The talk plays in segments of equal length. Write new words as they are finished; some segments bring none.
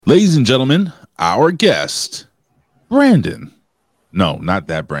Ladies and gentlemen, our guest, Brandon. No, not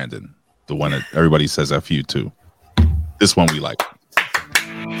that Brandon. The one that everybody says F you to. This one we like.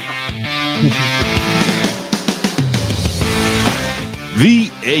 The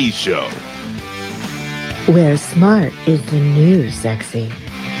A Show. Where smart is the new sexy.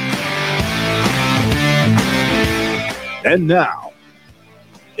 And now,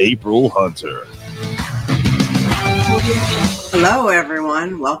 April Hunter. Hello,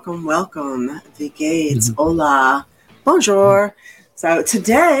 everyone. Welcome. The gates. Hola. Bonjour. So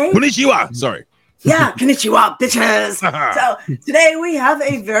today... Konnichiwa. Sorry. Yeah, konnichiwa, bitches. So today we have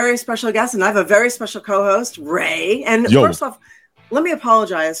a very special guest, and I have a very special co-host, Ray. And first off, let me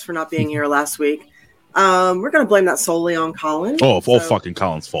apologize for not being here last week. We're going to blame that solely on Colin. Oh, it's all fucking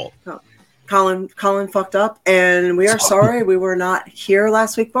Colin's fault. Colin fucked up, and we are sorry we were not here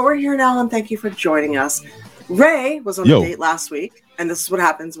last week, but we're here now, and thank you for joining us. Ray was on a date last week, and this is what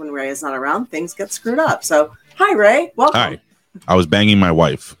happens when Ray is not around. Things get screwed up. So, hi, Ray. Welcome. Hi. I was banging my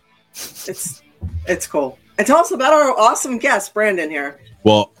wife. It's cool. And tell us about our awesome guest, Brandon, here.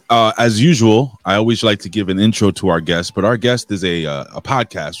 Well, as usual, I always like to give an intro to our guest, but our guest is a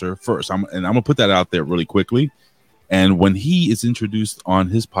podcaster first. I'm going to put that out there really quickly. And when he is introduced on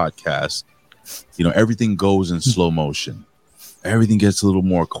his podcast, you know, everything goes in slow motion. Everything gets a little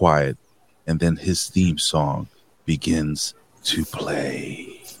more quiet. And then his theme song begins to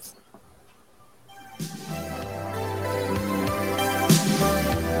play.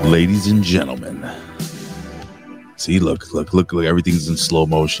 Ladies and gentlemen. See, look, everything's in slow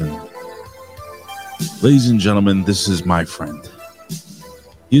motion. Ladies and gentlemen, this is my friend.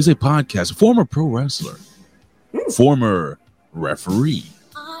 He is a podcaster, former pro wrestler, former referee.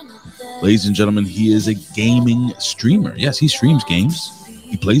 Ladies and gentlemen, he is a gaming streamer. Yes, he streams games.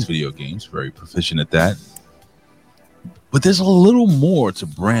 He plays video games, very proficient at that. But there's a little more to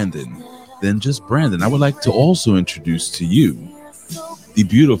Brandon than just Brandon. I would like to also introduce to you the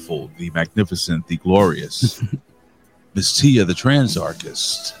beautiful, the magnificent, the glorious Miss Tia, the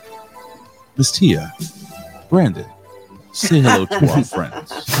Transarchist. Miss Tia, Brandon, say hello to our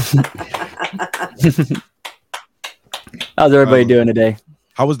friends. How's everybody doing today?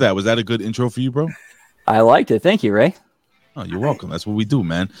 How was that? Was that a good intro for you, bro? I liked it. Thank you, Ray. Oh, you're welcome. That's what we do,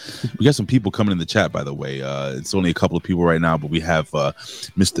 man. We got some people coming in the chat, by the way. It's only a couple of people right now, but we have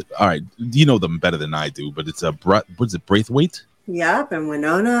Mr. All right, you know them better than I do, but it's what is it, Braithwaite? Yep, and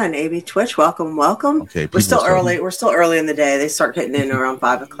Winona and AB Twitch. Welcome. Okay, we're still early. We're still early in the day. They start hitting in around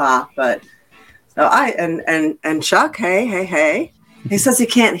 5 o'clock. But so and Chuck. Hey. He says he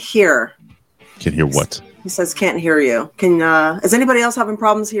can't hear. Can hear what? He says can't hear you. Is anybody else having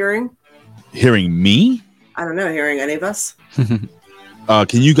problems hearing? Hearing me? I don't know. Hearing any of us? Can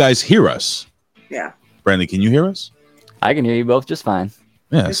you guys hear us? Yeah. Brandon, can you hear us? I can hear you both just fine.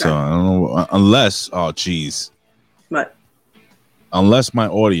 Yeah. Okay. So I don't know unless. Oh, geez. What? Unless my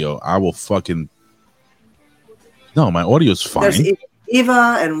audio, I will fucking. No, my audio's fine. There's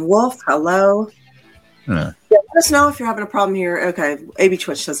Eva and Wolf. Hello. Yeah. Let us know if you're having a problem here. Okay. AB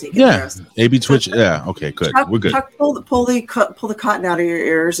Twitch says he can hear us. AB Twitch. Yeah. Okay. Good. We're good. Chuck, pull the cotton out of your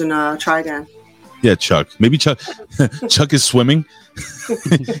ears and try again. Yeah, Chuck. Maybe Chuck. Chuck is swimming.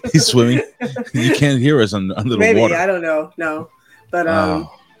 He's swimming. You can't hear us under the water. I don't know. No, but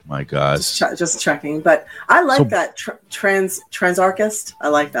oh my God. Just checking. But I like that transarchist. I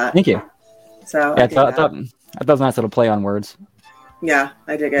like that. Thank you. So yeah, I thought it was a nice little play on words. Yeah,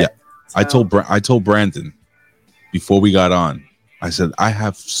 I dig it. Yeah. So. I told Brandon before we got on. I said I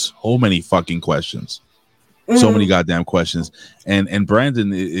have so many fucking questions. So many goddamn questions. And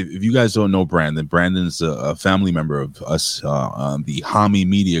Brandon, if you guys don't know Brandon's a family member of us on the Hami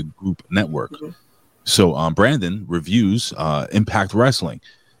Media Group Network. Mm-hmm. So Brandon reviews Impact Wrestling.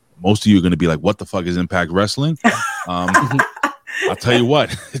 Most of you are going to be like, what the fuck is Impact Wrestling? I'll tell you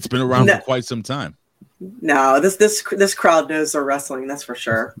what, it's been around for quite some time. No, this crowd knows their wrestling, that's for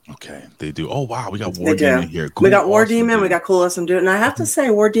sure. Okay, they do. Oh wow, we got War Demon here. Cool. We got War Demon, we got Cool Awesome Dude, and I have to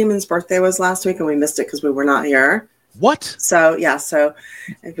say, War Demon's birthday was last week, and we missed it because we were not here. What? So yeah,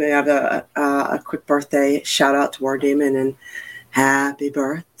 we have a quick birthday shout out to War Demon and happy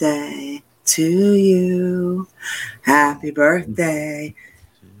birthday to you, happy birthday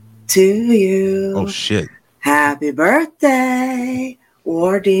to you. Oh shit! Happy birthday.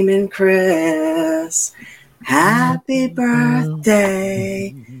 War Demon Chris, happy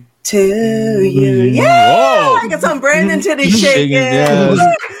birthday to you. Yeah, I got some Brandon titties shaking. Yes.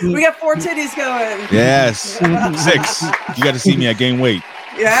 We got 4 titties going. Yes, 6. You got to see me. I gain weight.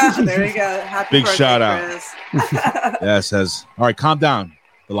 Yeah, there you go. Happy big birthday, shout out. Chris. Yes, all right, calm down.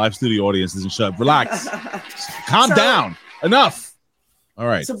 The live studio audience isn't shut. Relax. Calm down. Enough. All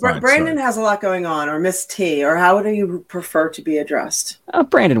right. So fine, Brandon sorry. has a lot going on, or Miss T, or how do you prefer to be addressed?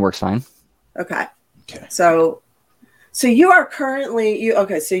 Brandon works fine. Okay. Okay. So you are currently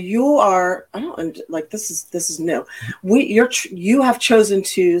So you are. I don't like this is new. You have chosen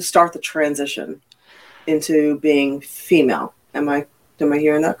to start the transition into being female. Am I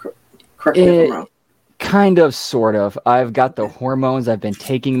hearing that correct? Me if I'm wrong. Kind of, sort of. I've got the hormones. I've been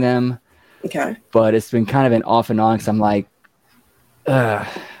taking them, Okay. but it's been kind of an off and on because I'm like, but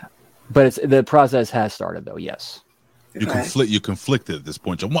the process has started though. Yes. Okay. You're conflicted at this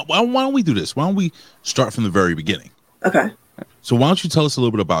point. John. Why don't we do this? Why don't we start from the very beginning? Okay. So why don't you tell us a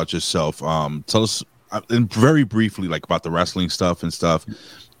little bit about yourself? Tell us and very briefly, like about the wrestling stuff and stuff.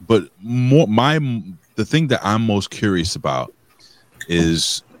 But the thing that I'm most curious about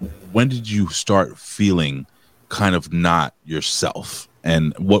is, when did you start feeling kind of not yourself,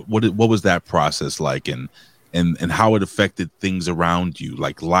 and what was that process like, and how it affected things around you,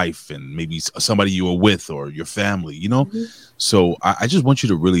 like life and maybe somebody you were with or your family, Mm-hmm. So I just want you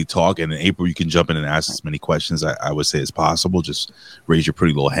to really talk, and in April you can jump in and ask as many questions I would say as possible. Just raise your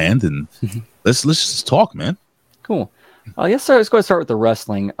pretty little hand and let's just talk, man. Cool. Yes, so let's go start with the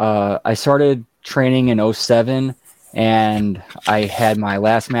wrestling. I started training in 2007, and I had my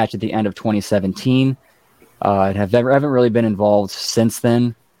last match at the end of 2017. I haven't really been involved since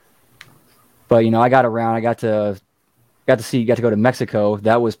then. But I got around. I got to go to Mexico.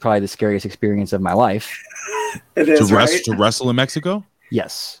 That was probably the scariest experience of my life. It is To wrestle in Mexico.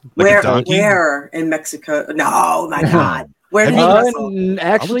 Yes. Like a donkey? Where in Mexico? No, my God. Where did you wrestle?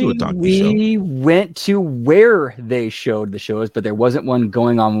 Actually, I would do a donkey we went to where they showed the shows, but there wasn't one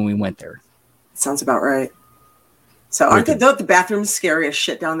going on when we went there. Sounds about right. So aren't the bathrooms scary as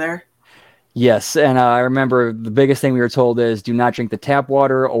shit down there? Yes, and I remember the biggest thing we were told is do not drink the tap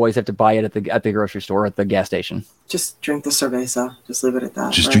water. Always have to buy it at the grocery store, at the gas station. Just drink the cerveza. Just leave it at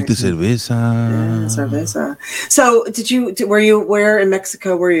that. Just right? drink the cerveza. Yeah, cerveza. So where in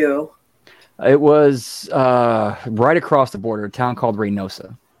Mexico were you? It was right across the border, a town called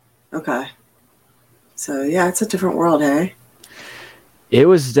Reynosa. Okay. So yeah, it's a different world, hey? It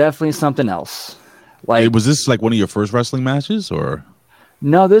was definitely something else. Like, Was this like one of your first wrestling matches, or?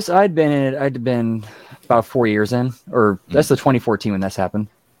 No, I'd been about 4 years in, or that's the 2014 when this happened.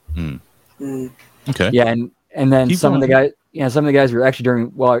 Okay. Yeah, and then Keep some going. of the guys we were actually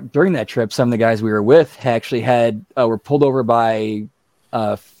during that trip, some of the guys we were with actually were pulled over by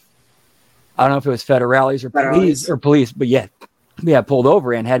I don't know if it was federales or police, but yeah, pulled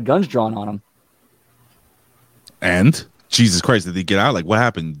over and had guns drawn on them. And Jesus Christ, did they get out? Like, what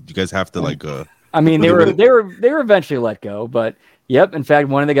happened? You guys have to like I mean, they were eventually let go, but yep. In fact,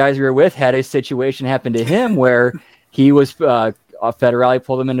 one of the guys we were with had a situation happen to him where he was a federale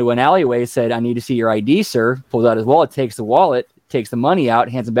pulled him into an alleyway, said, "I need to see your ID, sir." Pulls out his wallet, takes the money out,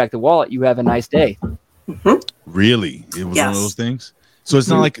 hands him back the wallet. You have a nice day. Really? It was Yes. one of those things. So it's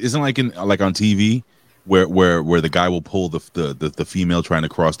not like on TV where the guy will pull the female trying to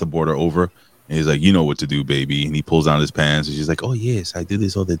cross the border over, and he's like, "You know what to do, baby," and he pulls down his pants, and she's like, "Oh yes, I do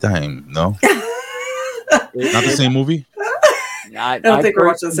this all the time." No, not the same movie. I don't think we're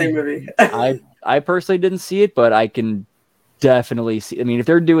watching the same movie. I personally didn't see it, but I can definitely see. I mean, if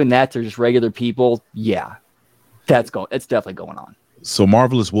they're doing that to just regular people, yeah, it's definitely going on. So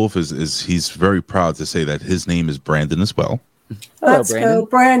Marvelous Wolf he's very proud to say that his name is Brandon as well. Let's go,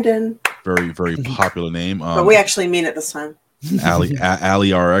 Brandon. Very, very popular name. But we actually mean it this time.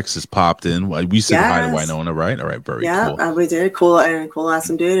 Ali RX has popped in. We said hi to Yes. Winona, right? All right, very Yeah, cool. we did. Cool,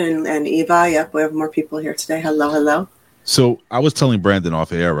 awesome dude. And Eva, yep, we have more people here today. Hello. So I was telling Brandon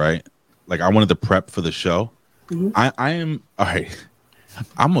off air, right? Like I wanted to prep for the show. Mm-hmm. I am all right.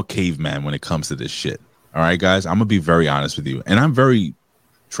 I'm a caveman when it comes to this shit. All right, guys. I'm gonna be very honest with you, and I'm very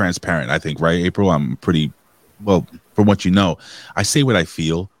transparent. I think, right, April? I'm pretty well from what you know. I say what I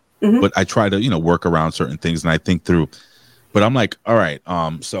feel, but I try to work around certain things, and I think through. But I'm like, all right.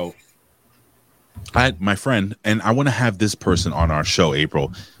 So I had my friend, and I want to have this person on our show,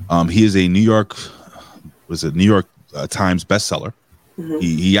 April. He is a New York Times bestseller.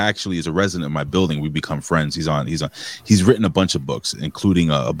 He actually is a resident of my building. We become friends. He's written a bunch of books, including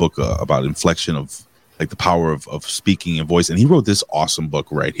a book about inflection of like the power of speaking and voice. And he wrote this awesome book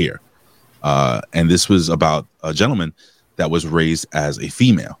right here. And this was about a gentleman that was raised as a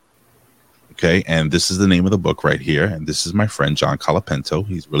female. Okay. And this is the name of the book right here. And this is my friend, John Colapento.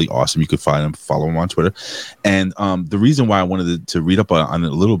 He's really awesome. You could find him, follow him on Twitter. And the reason why I wanted to read up on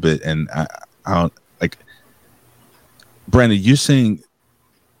it a little bit, and like, Brandon, you're saying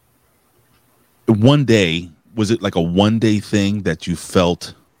one day, was it like a one day thing that you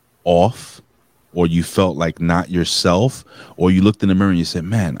felt off? or you felt like not yourself, or you looked in the mirror and you said,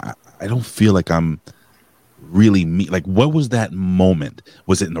 man, I don't feel like I'm really me? Like, what was that moment?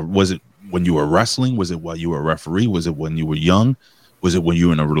 Was it when you were wrestling? Was it while you were a referee? Was it when you were young? Was it when you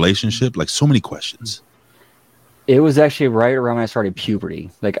were in a relationship? Like, so many questions. It was actually right around when I started puberty.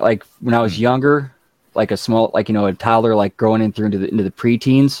 Like when I was younger, like a toddler, like growing into the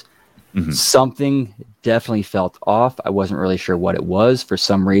preteens, something definitely felt off. I wasn't really sure what it was. For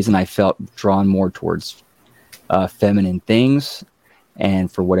some reason, I felt drawn more towards feminine things,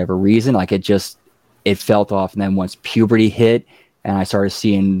 and for whatever reason, like it felt off. And then once puberty hit, and I started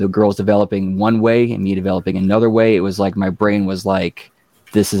seeing the girls developing one way and me developing another way, it was like my brain was like,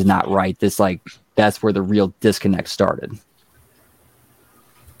 "This is not right." That's where the real disconnect started.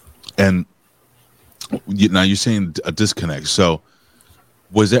 And now you're saying a disconnect. So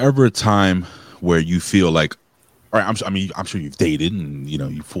was there ever a time where you feel like, all right, I'm sure you've dated and,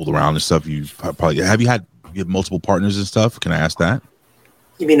 you fooled around and stuff. You had multiple partners and stuff. Can I ask that?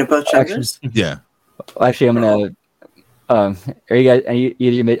 You mean of both genders? Yeah. Actually, I'm going to, are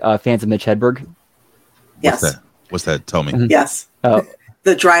you fans of Mitch Hedberg? Yes. What's that? Tell me. Yes.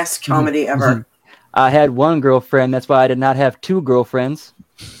 The driest comedy ever. I had one girlfriend. That's why I did not have two girlfriends.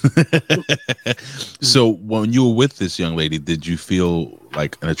 So when you were with this young lady, did you feel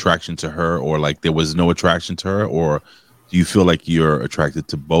like an attraction to her, or like there was no attraction to her, or do you feel like you're attracted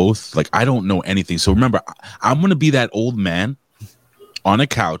to both? Like, I don't know anything. So remember, I'm going to be that old man on a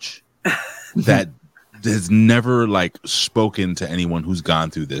couch that has never like spoken to anyone who's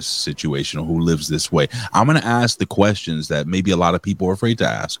gone through this situation or who lives this way. I'm going to ask the questions that maybe a lot of people are afraid to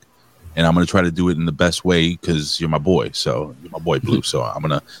ask. And I'm going to try to do it in the best way because you're my boy. So you're my boy, Blue. So I'm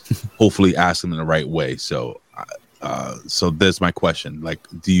going to hopefully ask them in the right way. So there's my question. Like,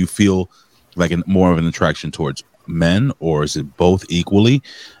 do you feel like more of an attraction towards men, or is it both equally?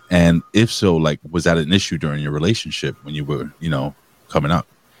 And if so, like, was that an issue during your relationship when you were, coming up?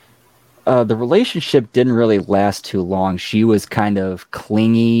 The relationship didn't really last too long. She was kind of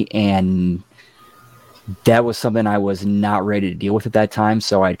clingy, and that was something I was not ready to deal with at that time,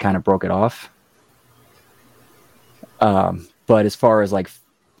 so I kind of broke it off. But as far as like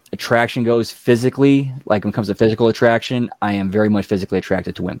attraction goes physically, like when it comes to physical attraction, I am very much physically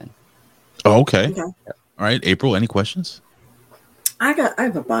attracted to women. Oh, okay. All right, April, any questions? I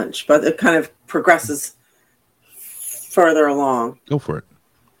have a bunch, but it kind of progresses further along. Go for it.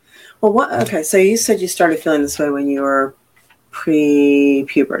 Well, okay, so you said you started feeling this way when you were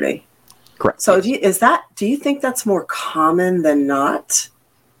pre-puberty. Correct. So do you think that's more common than not?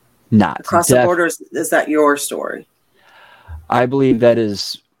 Not. Across the borders, is that your story? I believe that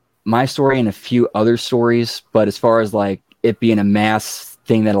is my story and a few other stories, but as far as like it being a mass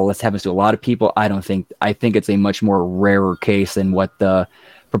thing that happens to a lot of people, I think it's a much more rarer case than what the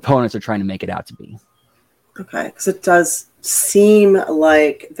proponents are trying to make it out to be. Okay, because it does seem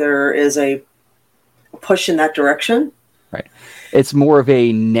like there is a push in that direction. Right. It's more of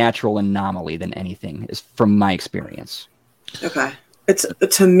a natural anomaly than anything, is from my experience. Okay.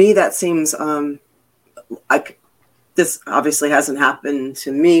 To me that seems like this obviously hasn't happened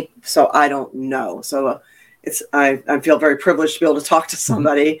to me, so I don't know. So I feel very privileged to be able to talk to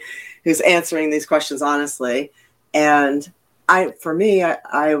somebody who's answering these questions honestly. And I am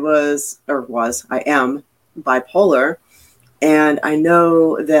bipolar, and I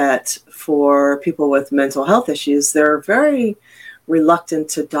know that for people with mental health issues, they're very reluctant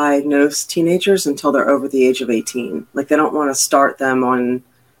to diagnose teenagers until they're over the age of 18. Like, they don't want to start them on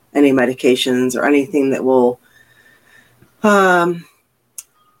any medications or anything that will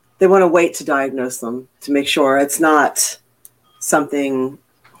they want to wait to diagnose them to make sure it's not something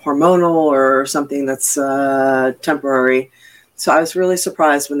hormonal or something that's temporary. So I was really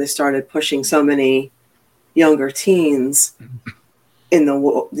surprised when they started pushing so many younger teens in the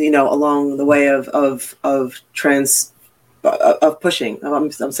along the way of pushing.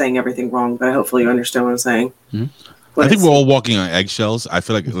 I'm saying everything wrong, but hopefully you understand what I'm saying. Mm-hmm. I think we're all walking on eggshells. I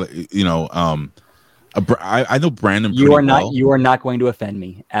feel like I know Brandon. You are not going to offend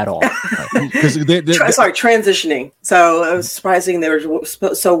me at all. Transitioning. So it was surprising they were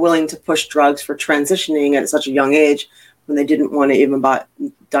so willing to push drugs for transitioning at such a young age when they didn't want to even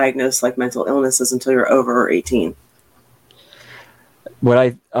diagnose like mental illnesses until you're over 18.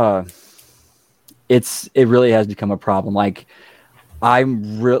 It really has become a problem. Like,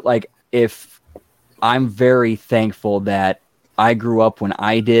 I'm very thankful that I grew up when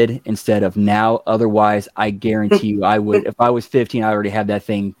I did instead of now. Otherwise, I guarantee you I would, if I was 15, I already had that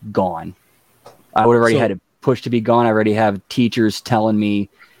thing gone. I would have already had it pushed to be gone. I already have teachers telling me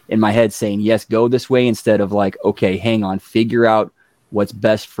in my head saying, yes, go this way, instead of like, okay, hang on, figure out what's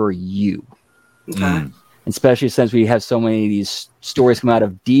best for you. Okay. Especially since we have so many of these stories come out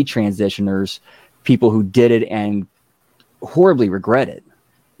of detransitioners, people who did it and horribly regret it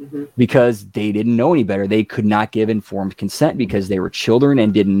because they didn't know any better. They could not give informed consent because they were children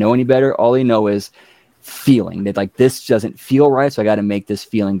and didn't know any better. All they know is feeling that like this doesn't feel right, so I got to make this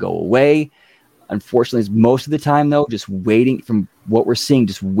feeling go away. Unfortunately, most of the time though, just waiting, from what we're seeing,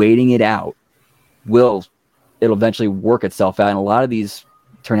 just waiting it out, it'll eventually work itself out. And a lot of these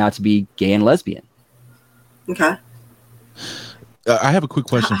turn out to be gay and lesbian. Okay. I have a quick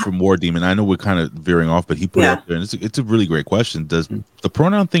question for War Demon. I know we're kind of veering off, but he put it up there, and it's a really great question. Does the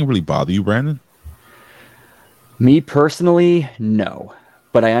pronoun thing really bother you, Brandon? Me personally, no.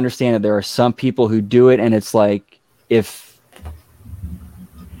 But I understand that there are some people who do it, and it's like if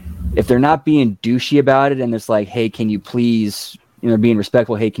they're not being douchey about it, and it's like, hey, can you please, being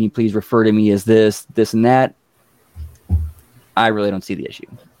respectful, hey, can you please refer to me as this, and that? I really don't see the issue.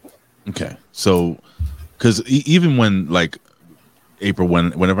 Okay, so because even when like April,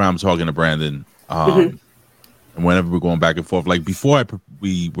 whenever I'm talking to Brandon, and whenever we're going back and forth, like before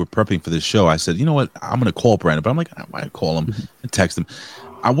we were prepping for this show, I said, you know what, I'm gonna call Brandon, but I'm like, I might call him and text him.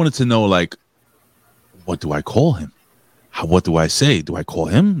 I wanted to know, like, what do I call him? What do I say? Do I call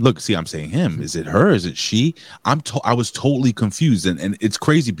him? Look, see, I'm saying him. Is it her? Is it she? I was totally confused, and it's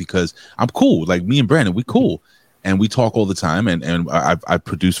crazy because I'm cool. Like me and Brandon, we cool, and we talk all the time, and I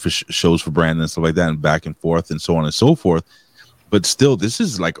produce for shows for Brandon and stuff like that, and back and forth, and so on and so forth. But still, this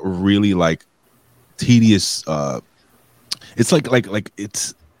is like really like tedious. It's like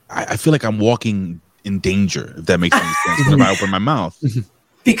it's. I feel like I'm walking in danger, if that makes any sense, when I open my mouth.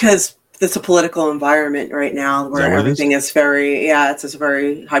 Because it's a political environment right now where everything is very, it's just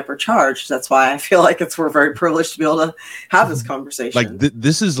very hypercharged. That's why I feel like we're very privileged to be able to have this conversation. Like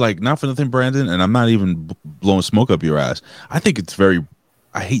this is like, not for nothing, Brandon, and I'm not even blowing smoke up your ass. I think it's very,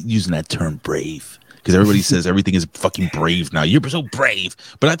 I hate using that term brave because everybody says everything is fucking brave now. You're so brave.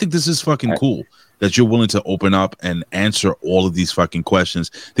 But I think this is fucking cool that you're willing to open up and answer all of these fucking questions.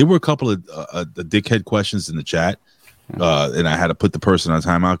 There were a couple of the dickhead questions in the chat. And I had to put the person on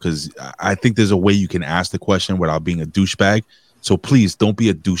timeout because I think there's a way you can ask the question without being a douchebag. So please don't be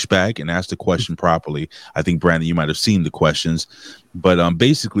a douchebag and ask the question properly. I think, Brandon, you might have seen the questions, but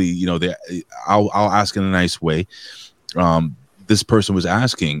basically, I'll ask in a nice way. This person was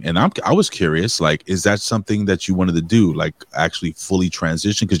asking, and I was curious, like, is that something that you wanted to do, like actually fully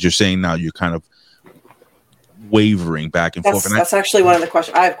transition? Because you're saying now you're kind of wavering back and forth. And that's actually one of the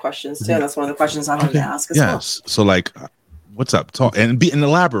questions. I have questions too, and that's one of the questions I wanted to ask as well. Yes. So, like, what's up? Talk and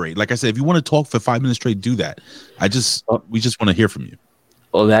elaborate. Like I said, if you want to talk for 5 minutes straight, do that. We just want to hear from you.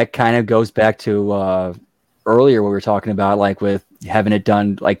 Well, that kind of goes back to earlier what we were talking about, like with having it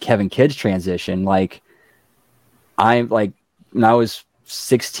done, like Kevin Kidd's transition. Like, I'm like, when I was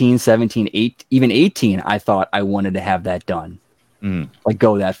 16, 17, 18, I thought I wanted to have that done, like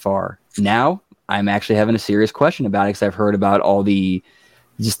go that far. Now I'm actually having a serious question about it because I've heard about all the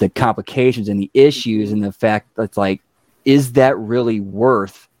complications and the issues and the fact that's like, is that really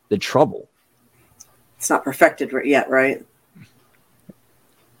worth the trouble? It's not perfected yet, right?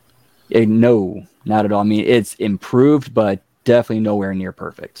 No, not at all. I mean, it's improved, but definitely nowhere near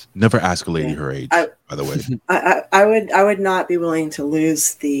perfect. Never ask a lady her age, by the way. I would not be willing to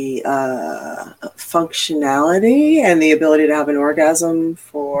lose the functionality and the ability to have an orgasm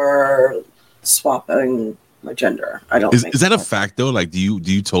for swapping my gender. I don't think is that a fact though? Like, do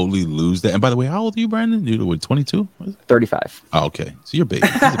you totally lose that? And by the way, how old are you, Brandon? You're 22? 35. Oh, okay. So you're a baby.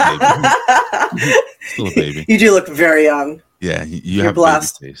 He's a baby. Still a baby. You do look very young. Yeah, you're have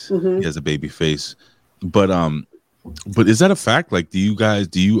blessed. A baby face. He has a baby face. But is that a fact? Like, do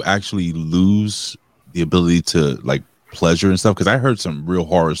you actually lose the ability to like pleasure and stuff? Because I heard some real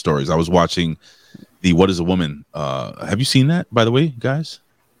horror stories. I was watching the What Is a Woman? Have you seen that, by the way, guys?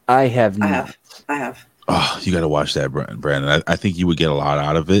 I have not. I have. Oh, you got to watch that, Brandon. I think you would get a lot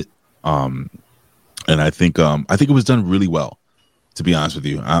out of it. And I think it was done really well, to be honest with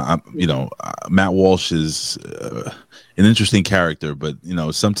you. Matt Walsh is an interesting character, but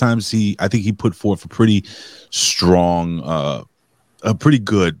sometimes I think he put forth a pretty strong, a pretty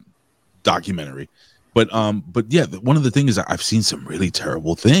good documentary. But yeah, one of the things is I've seen some really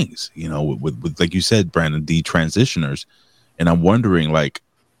terrible things, with like you said, Brandon, detransitioners, and I'm wondering like,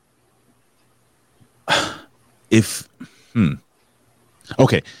 if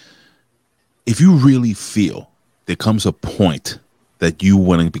you really feel there comes a point that you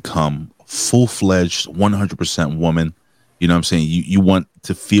want to become full-fledged 100% woman, you know what I'm saying, you want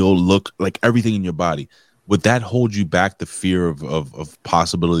to look like everything in your body, would that hold you back, the fear of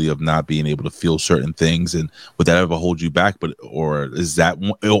possibility of not being able to feel certain things, and would that ever hold you back? Or is that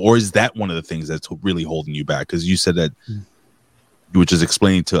one of the things that's really holding you back? Because you said that you were just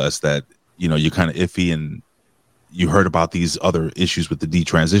explaining to us that you're kind of iffy, and you heard about these other issues with the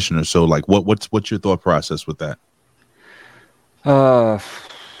detransitioner. So like, what's your thought process with that?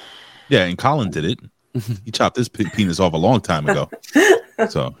 Yeah, and Colin did it. He chopped his penis off a long time ago.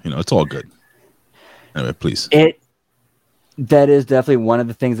 So it's all good. Anyway, please. That is definitely one of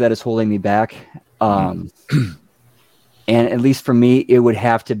the things that is holding me back. And at least for me, it would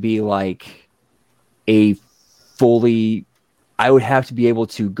have to be like I would have to be able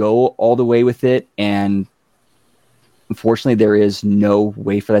to go all the way with it. And unfortunately, there is no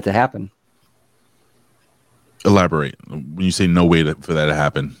way for that to happen. Elaborate. When you say no way for that to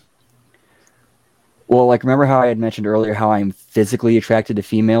happen. Well, like, remember how I had mentioned earlier how I'm physically attracted to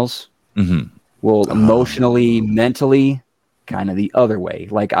females? Mm-hmm. Well, emotionally, mentally, kind of the other way.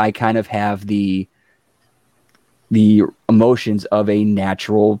 Like, I kind of have the emotions of a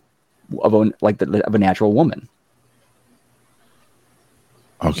natural woman.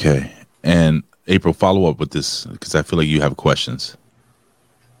 Okay. And April, follow up with this, because I feel like you have questions.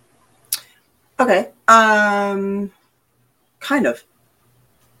 Okay. Kind of.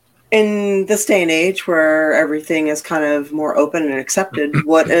 In this day and age where everything is kind of more open and accepted,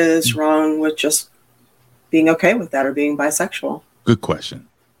 what is wrong with just being okay with that or being bisexual? Good question.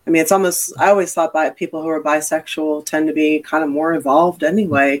 I mean, I always thought people who are bisexual tend to be kind of more evolved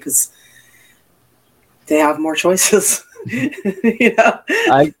anyway, because they have more choices.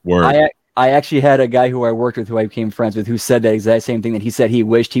 I actually had a guy who I worked with, who I became friends with, who said that exact same thing, that he said he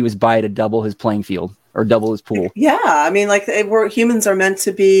wished he was bi to double his playing field or double his pool. Yeah. I mean, like, humans are meant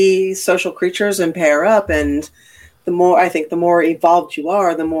to be social creatures and pair up. And the more evolved you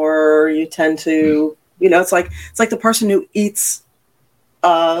are, the more you tend to, it's like the person who eats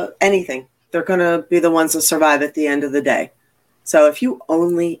anything. They're going to be the ones that survive at the end of the day. So if you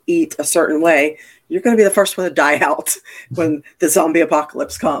only eat a certain way, you're going to be the first one to die out when the zombie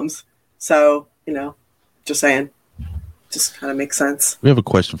apocalypse comes. So, just saying, just kind of makes sense. We have a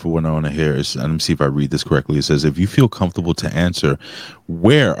question for Winona here. Let me see if I read this correctly. It says, if you feel comfortable to answer,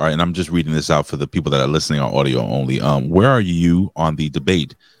 and I'm just reading this out for the people that are listening on audio only, where are you on the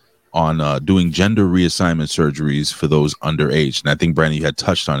debate on doing gender reassignment surgeries for those underage? And I think, Brandon, you had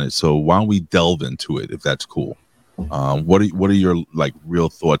touched on it. So why don't we delve into it, if that's cool? What are your like real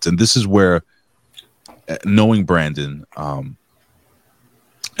thoughts? And this is where, knowing Brandon,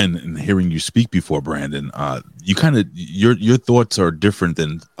 and hearing you speak before, Brandon, you kind of your thoughts are different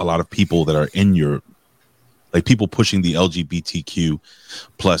than a lot of people that are in your, like, people pushing the LGBTQ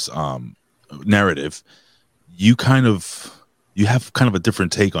plus narrative. You have kind of a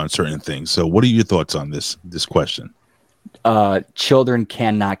different take on certain things. So what are your thoughts on this question? Children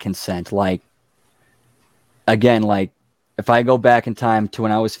cannot consent. Like, again, like, if I go back in time to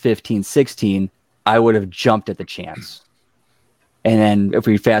when I was 15, 16, I would have jumped at the chance. And then if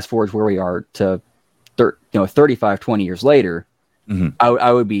we fast forward to where we are to 35, 20 years later, mm-hmm.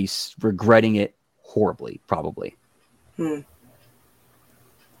 I would be regretting it horribly, probably. Do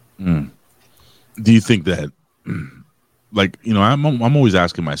you think that, like, I'm always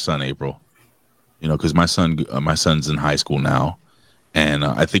asking my son, April, because my son's in high school now, and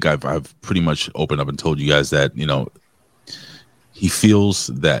I think I've pretty much opened up and told you guys that, he feels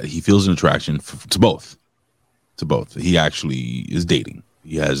an attraction to both. He actually is dating.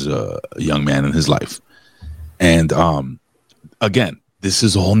 He has a young man in his life. And again, this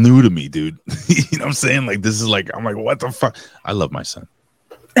is all new to me, dude. You know what I'm saying? Like, this is like, I'm like, what the fuck? I love my son.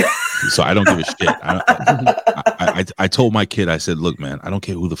 So I don't give a shit. I told my kid, I said, look, man, I don't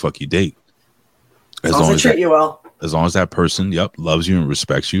care who the fuck you date. As long as they treat you well. As long as that person, loves you and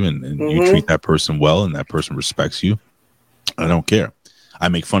respects you, and mm-hmm. you treat that person well and that person respects you, I don't care. I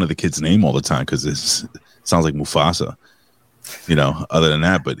make fun of the kid's name all the time because it sounds like Mufasa, other than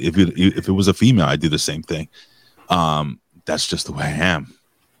that. But if it was a female, I'd do the same thing. That's just the way I am.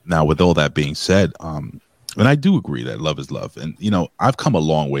 Now, with all that being said, and I do agree that love is love. And, I've come a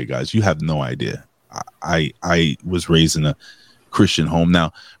long way, guys. You have no idea. I was raised in a Christian home.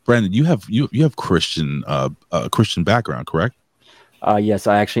 Now, Brandon, you have Christian background, correct? Yes,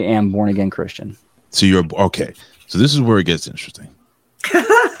 I actually am born again Christian. So you're okay. So this is where it gets interesting.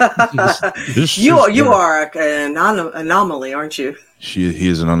 You are an anomaly, aren't you? He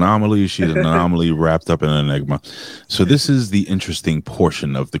is an anomaly. She's an anomaly wrapped up in an enigma. So this is the interesting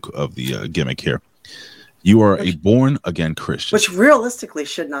portion of the gimmick here. You are a born again Christian, which realistically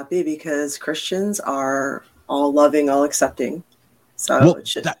should not be, because Christians are all loving, all accepting. So it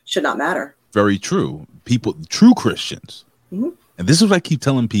should not matter. very true. People, true Christians, and this is what I keep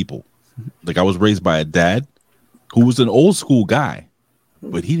telling people. Like, I was raised by a dad who was an old school guy,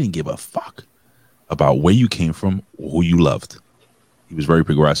 but he didn't give a fuck about where you came from or who you loved. He was very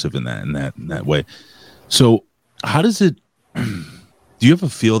progressive in that way. So, how does it? Do you ever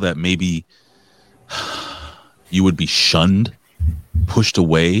feel that maybe you would be shunned, pushed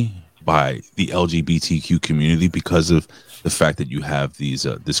away by the LGBTQ community because of the fact that you have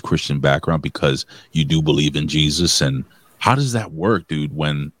this Christian background, because you do believe in Jesus? And how does that work, dude,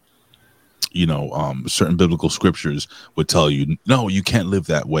 when certain biblical scriptures would tell you, no, you can't live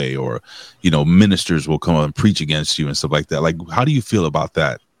that way, or ministers will come and preach against you and stuff like that? Like, how do you feel about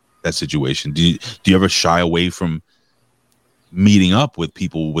that situation? Do you ever shy away from meeting up with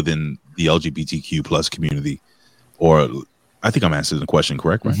people within the LGBTQ plus community? Or, I think I'm answering the question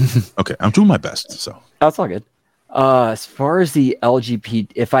correct, right? Okay, I'm doing my best. So that's all good. As far as the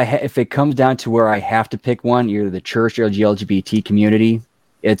LGBT, if it comes down to where I have to pick one, either the church or the LGBT community,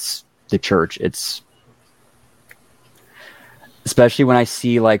 it's the church. It's especially when I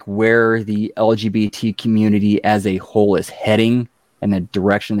see like where the LGBT community as a whole is heading and the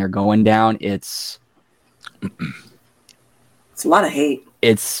direction they're going down. It's a lot of hate.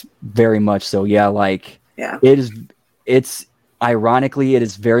 It's very much so. Yeah. Like, yeah, it's ironically, it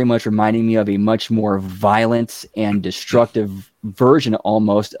is very much reminding me of a much more violent and destructive version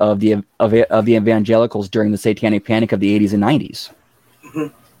almost of the evangelicals during the Satanic Panic of the 80s and 90s.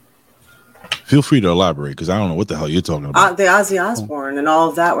 Feel free to elaborate, because I don't know what the hell you're talking about. The Ozzy Osbourne and all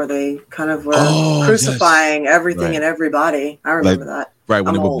of that, where they kind of were crucifying everything and everybody. I remember that. Right,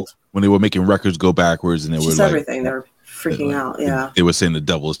 when they were making records go backwards, and they were like, everything. They were freaking out. Yeah, they were saying the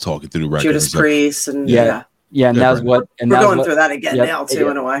devil is talking through the records. Judas Priest and yeah, and that's what. And we're going through that again now too,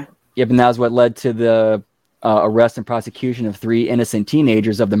 in a way. Yep, and that's what led to the arrest and prosecution of 3 innocent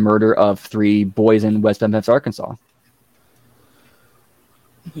teenagers of the murder of 3 boys in West Memphis, Arkansas.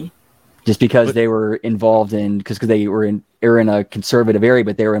 Just because they were involved in, because they were in a conservative area,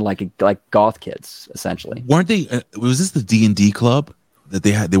 but they were in like goth kids essentially. Weren't they? Was this the D&D club that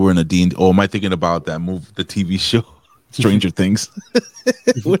they had? They were in a D&D. Oh, am I thinking about that the TV show Stranger Things?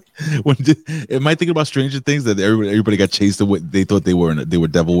 Am I thinking about Stranger Things, that everybody got chased away? They thought they were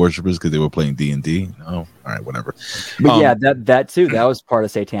devil worshippers because they were playing D&D. No, all right, whatever. But yeah, that too. That was part of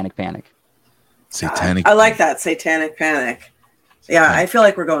Satanic Panic. I like that Satanic Panic. Yeah, I feel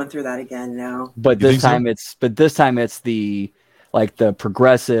like we're going through that again now. But this time it's the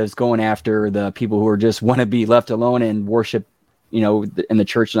progressives going after the people who are just want to be left alone and worship, in the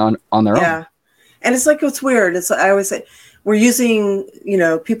church on their own. Yeah, and it's like, it's weird. I always say we're using,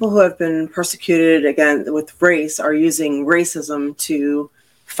 people who have been persecuted again with race are using racism to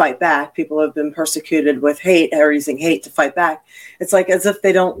fight back. People who have been persecuted with hate are using hate to fight back. It's like as if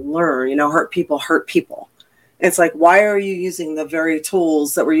they don't learn. Hurt people. It's like, why are you using the very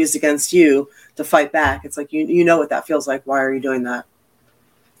tools that were used against you to fight back? It's like, you know what that feels like. Why are you doing that?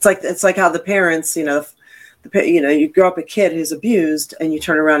 It's like how the parents, you grow up a kid who's abused and you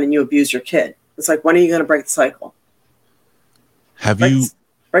turn around and you abuse your kid. It's like, when are you going to break the cycle? Break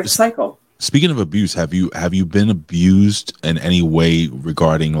the cycle? Speaking of abuse, have you been abused in any way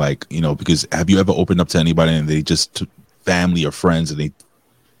regarding because have you ever opened up to anybody and they just family or friends and they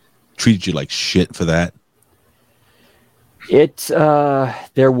treated you like shit for that?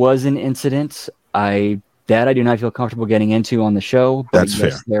 There was an incident I do not feel comfortable getting into on the show. But that's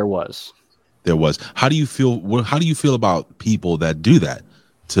fair. There was. How do you feel about people that do that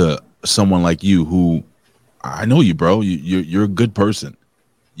to someone like you, who I know you, bro? You're a good person.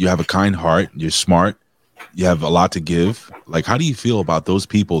 You have a kind heart. You're smart. You have a lot to give. Like, how do you feel about those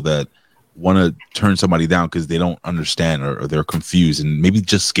people that want to turn somebody down because they don't understand or they're confused and maybe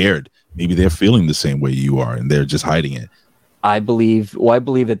just scared? Maybe they're feeling the same way you are and they're just hiding it. I believe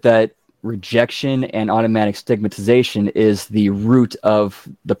that rejection and automatic stigmatization is the root of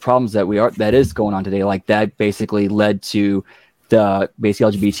the problems that is going on today. Like, that basically led to the basic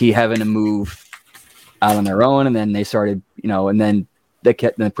LGBT having to move out on their own, and then they started, and then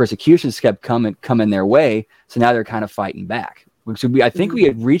the persecutions kept coming their way. So now they're kind of fighting back. I think we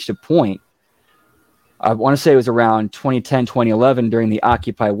had reached a point. I want to say it was around 2010, 2011, during the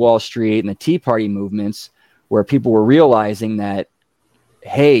Occupy Wall Street and the Tea Party movements, where people were realizing that,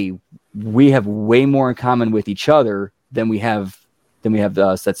 hey, we have way more in common with each other than we have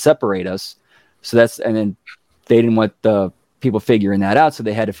that separate us. So and then they didn't want the people figuring that out. So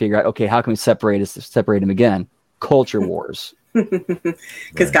they had to figure out, okay, how can we separate them again? Culture wars.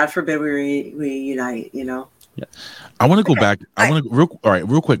 Because God forbid we unite, Yeah. I want to go back.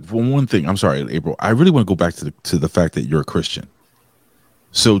 Real quick. One thing. I'm sorry, April. I really want to go back to the fact that you're a Christian.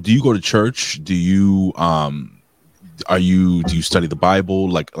 So do you go to church? Do you do you study the Bible?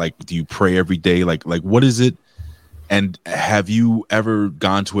 Like do you pray every day? Like what is it? And have you ever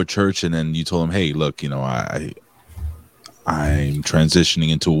gone to a church and then you told them, hey, look, I'm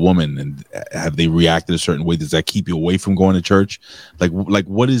transitioning into a woman, and have they reacted a certain way? Does that keep you away from going to church? Like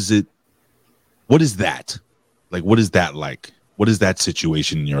what is it? What is that? Like, what is that like? What is that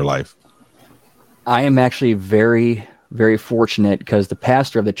situation in your life? I am actually very, very fortunate because the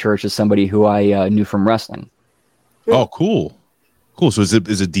pastor of the church is somebody who I knew from wrestling. Oh, cool. So is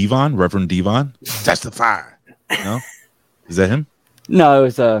it Devon, Reverend Devon? Testify. No, is that him? No, it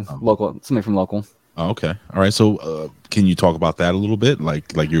was local, somebody from local. Oh, okay. All right. So, can you talk about that a little bit,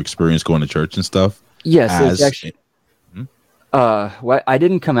 like your experience going to church and stuff? Yes, it's actually. Well, I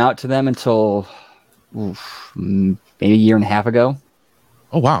didn't come out to them until maybe a year and a half ago.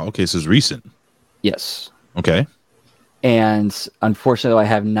 Oh wow. Okay, so it's recent. Yes. Okay. And unfortunately, I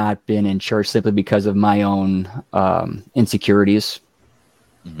have not been in church simply because of my own insecurities.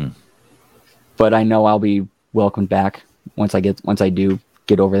 Mm-hmm. But I know I'll be welcomed back once I do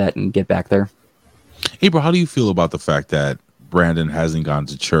get over that and get back there. April, how do you feel about the fact that Brandon hasn't gone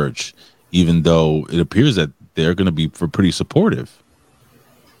to church, even though it appears that they're going to be pretty supportive?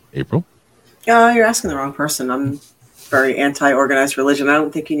 April? You're asking the wrong person. I'm very anti-organized religion. I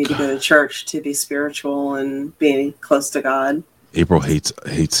don't think you need to go to church to be spiritual and be close to God. April hates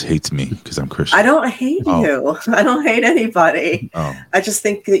me because I'm Christian. I don't hate you. I don't hate anybody. Oh. I just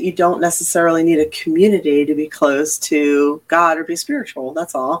think that you don't necessarily need a community to be close to God or be spiritual.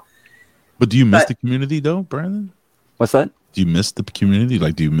 That's all. But do you miss the community though, Brandon? What's that? Do you miss the community?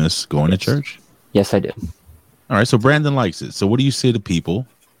 Like, do you miss going to church? Yes, I do. All right. So Brandon likes it. So what do you say to people?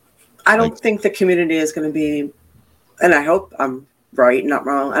 I don't think the community is going to be, and I hope I'm right, not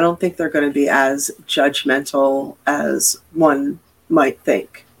wrong. I don't think they're going to be as judgmental as one might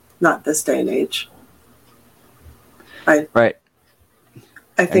think. Not this day and age. Right.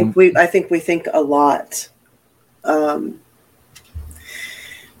 I think we think a lot.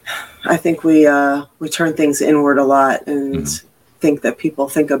 I think we turn things inward a lot and think that people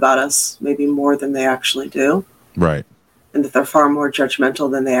think about us maybe more than they actually do. Right. And that they're far more judgmental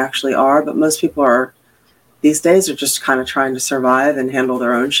than they actually are. But most people these days are just kind of trying to survive and handle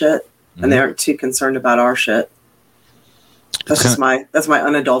their own shit. And they aren't too concerned about our shit. That's my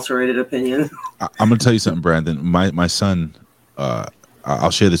unadulterated opinion. I'm going to tell you something, Brandon. My son,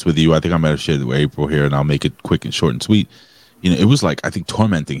 I'll share this with you. I think I'm going to share it with April here, and I'll make it quick and short and sweet. It was like, I think,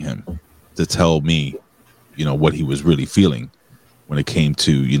 tormenting him to tell me, what he was really feeling when it came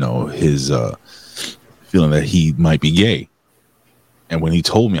to, his feeling that he might be gay. And when he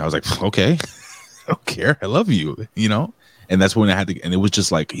told me, I was like, okay, I don't care. I love you, And that's when I had to, and it was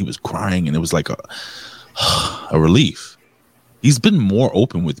just like, he was crying, and it was like a relief. He's been more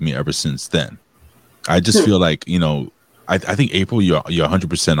open with me ever since then. I just feel like, I think, April, you're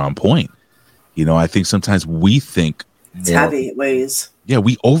 100% on point. I think sometimes we think it's heavy ways. Yeah,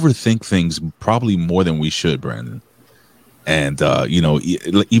 we overthink things probably more than we should, Brandon. And,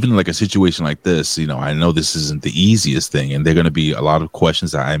 even like a situation like this, I know this isn't the easiest thing, and there are going to be a lot of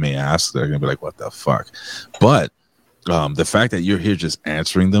questions that I may ask that are going to be like, what the fuck? But the fact that you're here just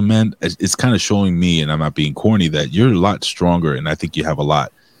answering them, man, it's kind of showing me, and I'm not being corny, that you're a lot stronger, and I think you have a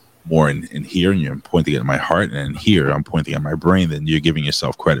lot more in here, and you're pointing at my heart, and in here, I'm pointing at my brain than you're giving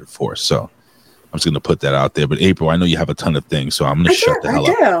yourself credit for. So I'm just going to put that out there. But April, I know you have a ton of things, so I'm going to shut the hell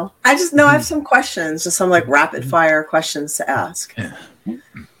up. I do. I just know I have some questions, just some like rapid fire questions to ask. Yeah.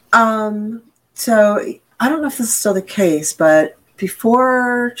 So I don't know if this is still the case, but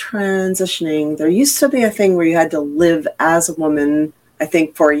before transitioning, there used to be a thing where you had to live as a woman, I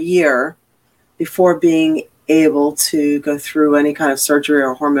think, for a year before being able to go through any kind of surgery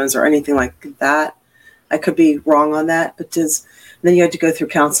or hormones or anything like that. I could be wrong on that, but then you had to go through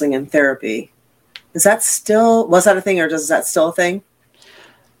counseling and therapy. Was that a thing, or is that still a thing?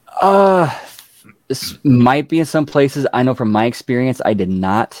 This might be in some places. I know from my experience, I did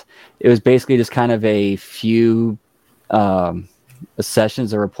not. It was basically just kind of a few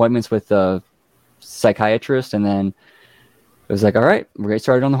sessions or appointments with a psychiatrist, and then it was like, all right, we're getting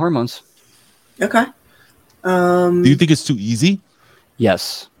started on the hormones. Okay. Do you think it's too easy?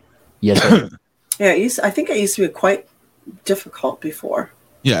 Yes. Yeah, I think it used to be quite difficult before.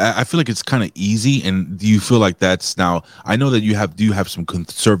 Yeah, I feel like it's kind of easy. And do you feel like that's now? I know that you have some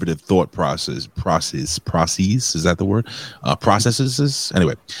conservative thought processes. Is that the word? Processes.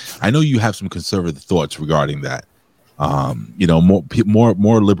 Anyway, I know you have some conservative thoughts regarding that.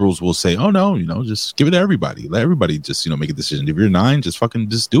 More liberals will say, oh no, just give it to everybody. Let everybody just, make a decision. If you're 9, just fucking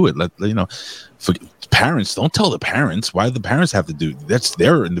just do it. For parents, don't tell the parents. Why do the parents have to do? That's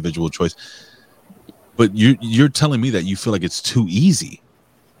their individual choice. But you're telling me that you feel like it's too easy.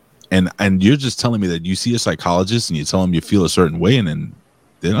 And you're just telling me that you see a psychologist and you tell them you feel a certain way, and then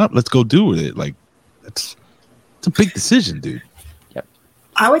they're not, let's go do with it. Like, it's a big decision, dude.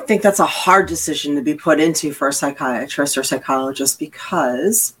 I would think that's a hard decision to be put into for a psychiatrist or psychologist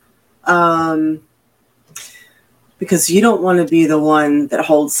because you don't want to be the one that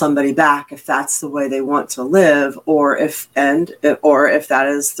holds somebody back if that's the way they want to live, or if that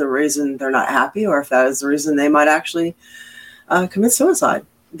is the reason they're not happy, or if that is the reason they might actually commit suicide.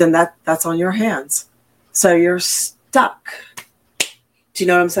 Then that's on your hands. So you're stuck. Do you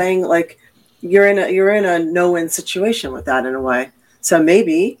know what I'm saying? Like you're in a no-win situation with that in a way. So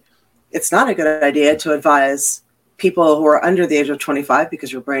maybe it's not a good idea to advise people who are under the age of 25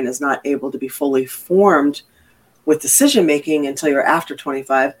 because your brain is not able to be fully formed with decision making until you're after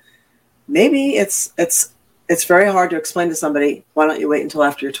 25. Maybe it's very hard to explain to somebody, why don't you wait until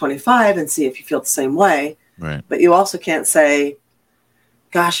after you're 25 and see if you feel the same way. Right. But you also can't say,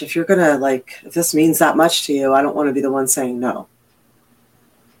 gosh, if you're going to if this means that much to you, I don't want to be the one saying no.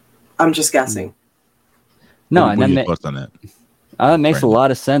 I'm just guessing. No, what and then thoughts on that? That makes a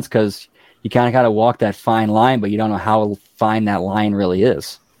lot of sense because you kind of got to walk that fine line, but you don't know how fine that line really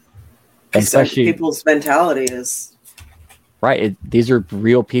is. Especially people's mentality is right. These are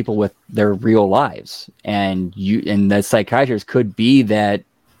real people with their real lives, and the psychiatrist could be that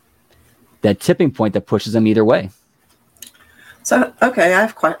tipping point that pushes them either way. So, okay, I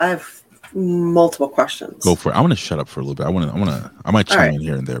have multiple questions. Go for it. I want to shut up for a little bit. I might chime in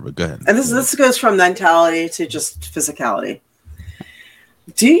here and there, but go ahead. And this goes from mentality to just physicality.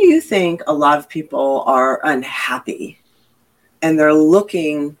 Do you think a lot of people are unhappy and they're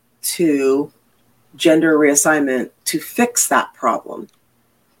looking to gender reassignment to fix that problem?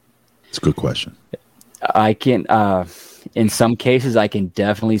 It's a good question. I can, in some cases, I can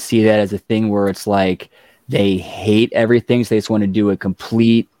definitely see that as a thing where it's like they hate everything, so they just want to do a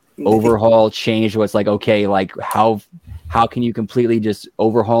complete overhaul, change. What's like, okay, like how can you completely just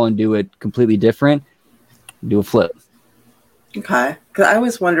overhaul and do it completely different? Do a flip. Okay, because I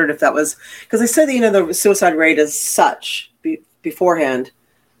always wondered if that was because they said that, the suicide rate is such beforehand,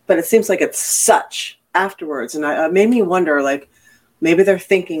 but it seems like it's such afterwards, and it made me wonder, like maybe they're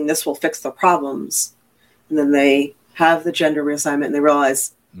thinking this will fix the problems, and then they have the gender reassignment and they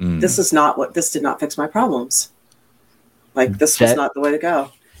realize this did not fix my problems. Like this was not the way to go.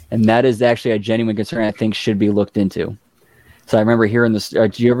 And that is actually a genuine concern I think should be looked into. So I remember hearing this.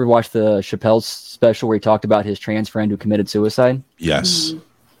 Did you ever watch the Chappelle special where he talked about his trans friend who committed suicide? Yes.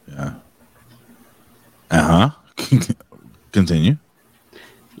 Yeah. Uh-huh. Continue.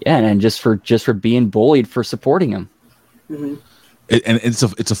 Yeah, and just for being bullied for supporting him. Mm-hmm.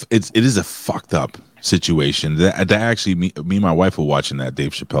 It is a fucked up situation. That actually, me and my wife were watching that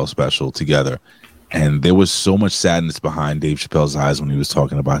Dave Chappelle special together, and there was so much sadness behind Dave Chappelle's eyes when he was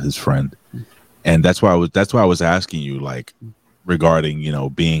talking about his friend, and that's why I was asking you, like, regarding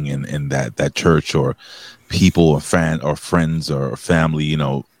being in that church or people or friends or family.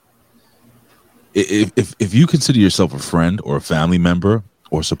 If you consider yourself a friend or a family member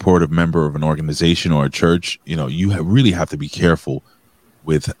or supportive member of an organization or a church, you really have to be careful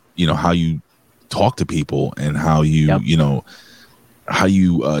with how you talk to people and how you how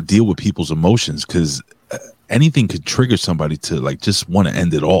you deal with people's emotions, because anything could trigger somebody to like just want to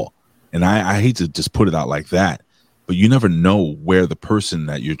end it all. And I hate to just put it out like that, but you never know where the person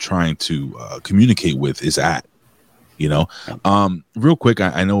that you're trying to communicate with is at. Real quick,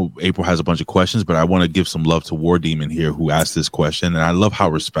 I know April has a bunch of questions, but I want to give some love to War Demon here, who asked this question, and I love how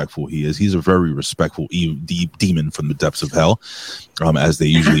respectful he is. He's a very respectful demon from the depths of hell, as they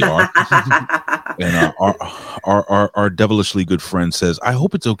usually are. And our devilishly good friend says, "I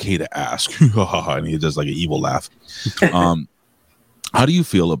hope it's okay to ask," and he does like an evil laugh. How do you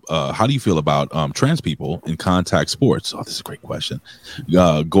feel about trans people in contact sports? Oh, this is a great question.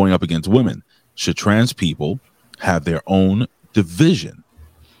 Going up against women, should trans people have their own division?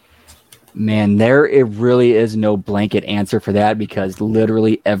 Man, it really is no blanket answer for that, because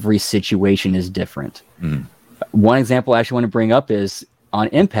literally every situation is different. One example I actually want to bring up is on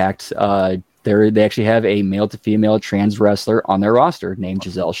Impact. They actually have a male to female trans wrestler on their roster named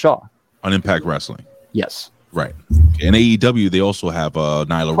Giselle Shaw. On Impact Wrestling? Yes. Right. In AEW, they also have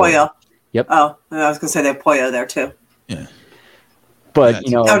Nyla Pollo. Rose. Yep. Oh, I was going to say they have Pollo there too. Yeah. But,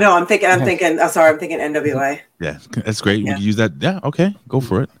 Oh, no, I'm thinking NWA. Yeah, that's great. Yeah. We can use that. Yeah, okay. Go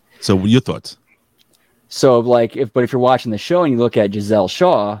for it. So your thoughts? So like if you're watching the show and you look at Giselle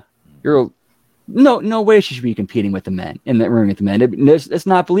Shaw, you're no way she should be competing with the men in the ring with the men. It's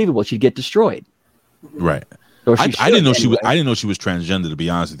not believable. She'd get destroyed. Right. So I didn't know I didn't know she was transgender, to be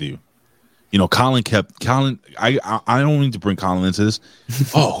honest with you. You know, Colin. I don't need to bring Colin into this.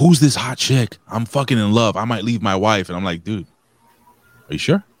 Oh, who's this hot chick? I'm fucking in love. I might leave my wife. And I'm like, dude, are you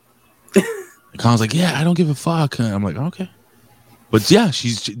sure? And Colin's like, yeah, I don't give a fuck. And I'm like, okay. But yeah,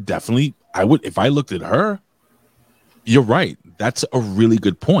 she's definitely, I would, if I looked at her, you're right. That's a really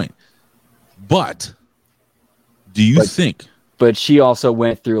good point. But do you think? But she also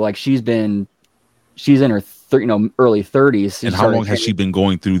went through, like, she's in her early 30s. And how long has she been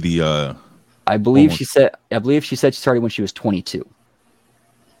going through the I believe she said she started when she was 22.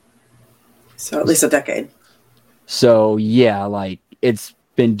 So at least a decade. So yeah, like, it's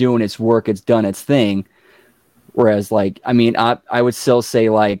been doing its work, it's done its thing. Whereas, like, I mean, I would still say,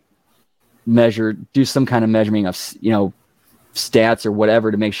 like, do some kind of measuring of, stats or whatever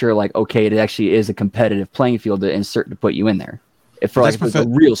to make sure, like, okay, it actually is a competitive playing field to put you in there. If it's a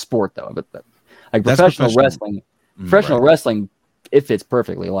real sport, though, but like professional wrestling, wrestling, it fits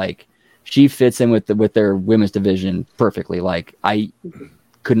perfectly. Like, she fits in with their women's division perfectly. Like, I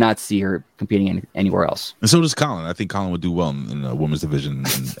could not see her competing anywhere else. And so does Colin. I think Colin would do well in the women's division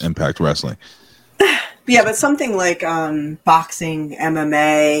in Impact Wrestling. Yeah, but something like boxing,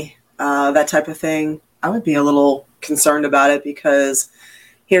 MMA, that type of thing, I would be a little concerned about it, because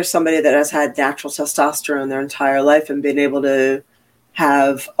here's somebody that has had natural testosterone their entire life and been able to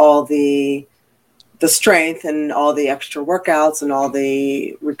have all the strength and all the extra workouts and all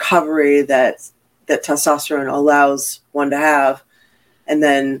the recovery that testosterone allows one to have. And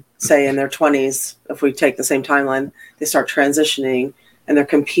then, say in their 20s, if we take the same timeline, they start transitioning and they're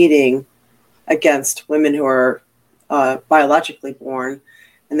competing against women who are biologically born,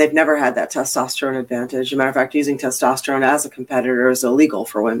 and they've never had that testosterone advantage. As a matter of fact, using testosterone as a competitor is illegal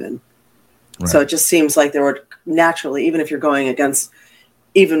for women. Right. So it just seems like there would naturally, even if you're going against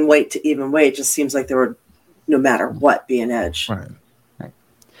even weight to even weight, it just seems like there would, no matter what, be an edge. Right.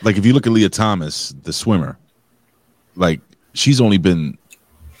 Like, if you look at Leah Thomas, the swimmer, like, she's only been,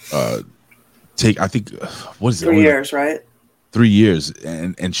 I think, what is it? 3 years, right? 3 years,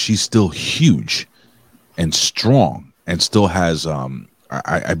 and she's still huge and strong and still has,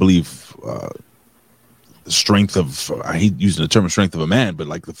 I believe, the strength of, I hate using the term strength of a man, but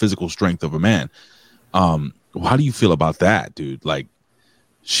like the physical strength of a man. How do you feel about that, dude? Like,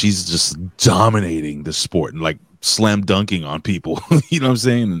 she's just dominating the sport and like slam dunking on people, you know what I'm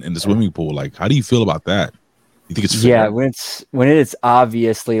saying, in the swimming pool. Like, how do you feel about that? You think it's fair? Yeah, when it's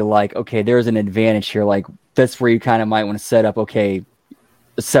obviously like, okay, there's an advantage here, like, that's where you kind of might want to set up, okay,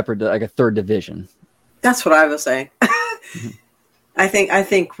 a separate, like a third division. That's what I was saying. I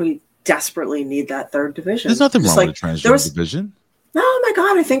think we desperately need that third division. There's nothing wrong with a transgender division. No, oh my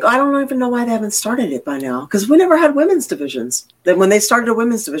God, I don't even know why they haven't started it by now. Because we never had women's divisions. Then when they started a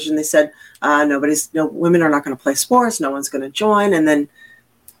women's division, they said, women are not going to play sports. No one's going to join. And then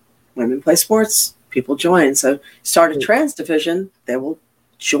women play sports, people join. So start a trans division, they will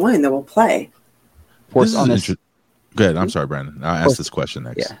join, they will play. Go ahead. I'm sorry, Brandon. I'll ask this question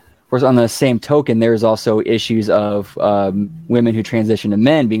next. Yeah. Of course, on the same token, there's also issues of women who transition to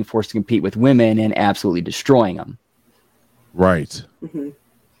men being forced to compete with women and absolutely destroying them. Right. Mm-hmm.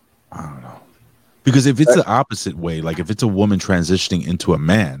 I don't know. Because if it's the opposite way, like if it's a woman transitioning into a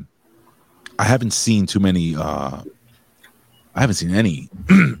man, I haven't seen too many. I haven't seen any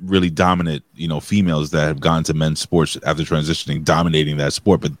really dominant, females that have gone to men's sports after transitioning, dominating that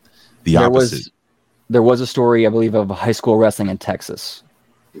sport. But the opposite. There was a story, I believe, of high school wrestling in Texas.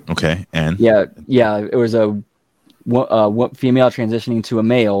 Okay, and yeah, it was a female transitioning to a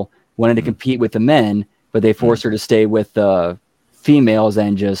male, wanted to compete with the men, but they forced her to stay with females,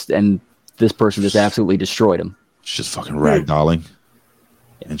 and this person just absolutely destroyed him. It's just fucking ragdolling.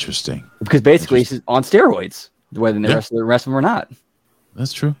 Interesting. Because basically he's on steroids, whether the rest of them are not.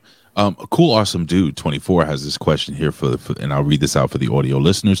 That's true. A cool, awesome dude 24 has this question here for, and I'll read this out for the audio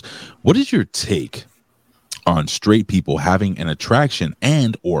listeners. What is your take on straight people having an attraction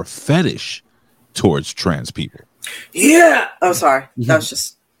and or fetish towards trans people? Yeah. Oh, sorry. That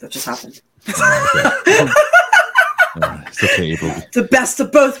just happened. It's okay, April. The best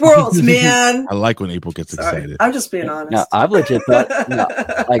of both worlds, man. I like when April gets excited. I'm just being honest. No, I've legit thought,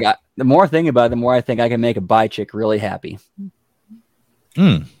 the more I think about it, the more I think I can make a bi chick really happy.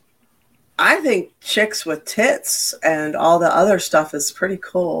 I think chicks with tits and all the other stuff is pretty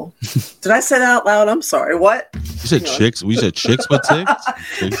cool. Did I say that out loud? I'm sorry. What? You said chicks? We said chicks with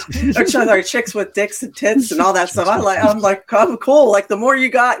tits? Sorry, chicks with dicks and tits and all that stuff. I'm cool. Like, the more you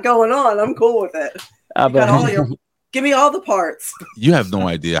got going on, I'm cool with it. Got all your, give me all the parts. You have no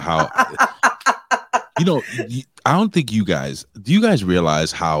idea how. I don't think you guys. Do you guys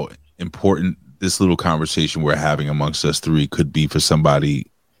realize how important this little conversation we're having amongst us three could be for somebody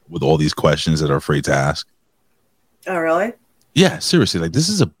with all these questions that are afraid to ask? Oh, really? Yeah, seriously. Like, this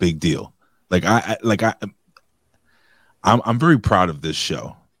is a big deal. I'm very proud of this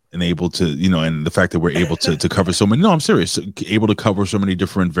show and able to, and the fact that we're able to cover so many. No, I'm serious. Able to cover so many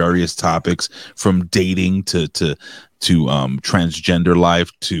different various topics, from dating to transgender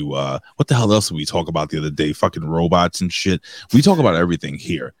life to what the hell else did we talk about the other day? Fucking robots and shit. We talk about everything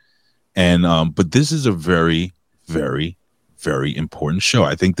here. And but this is a very, very, very important show.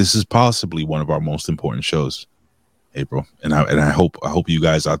 I think this is possibly one of our most important shows, April. And I hope you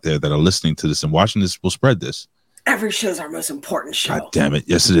guys out there that are listening to this and watching this will spread this. Every show is our most important show. God damn it.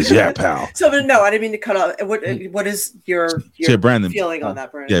 Yes, it is. Yeah, pal. So, but no, I didn't mean to cut off. What is your Brandon, feeling on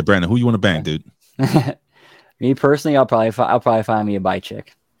that, Brandon? Yeah, Brandon, who you want to bang, dude? Me personally, I'll probably find me a bi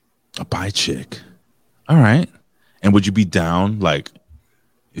chick. A bi chick. All right. And would you be down, like,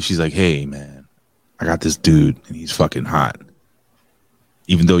 if she's like, hey, man, I got this dude and he's fucking hot.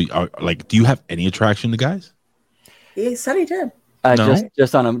 Even though, do you have any attraction to guys? He said he did. No?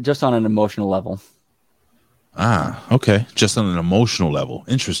 Just on an emotional level. Ah, okay. Just on an emotional level.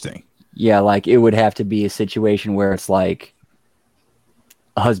 Interesting. Yeah, like it would have to be a situation where it's like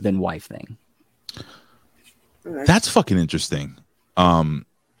a husband-wife thing. That's fucking interesting.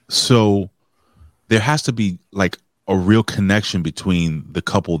 So there has to be like a real connection between the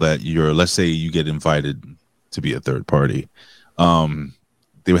couple that let's say you get invited to be a third party.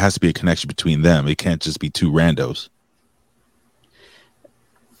 There has to be a connection between them. It can't just be two randos.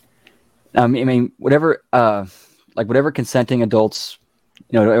 I mean, whatever consenting adults,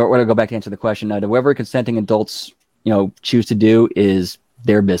 or to go back to answer the question, whatever consenting adults, choose to do is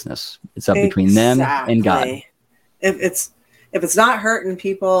their business. It's up between them and God. If it's not hurting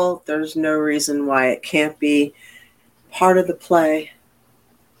people, there's no reason why it can't be part of the play.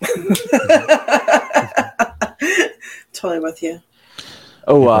 Totally with you.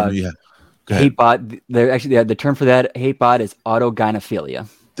 Oh, yeah. Hate bot. The term for that hate bot is autogynephilia.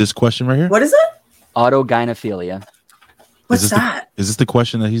 This question right here? What is it? Autogynephilia. What's that? Is this the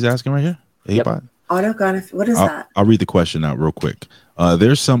question that he's asking right here? Yep. Autogynephilia. What is that? I'll read the question out real quick.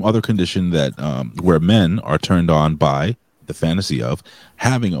 There's some other condition that where men are turned on by the fantasy of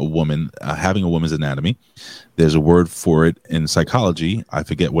having a woman's anatomy. There's a word for it in psychology. I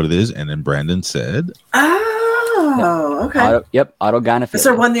forget what it is. And then Brandon said, "Oh, okay." Autogynephilia. Is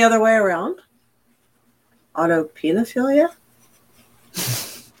there one the other way around? Autopenophilia.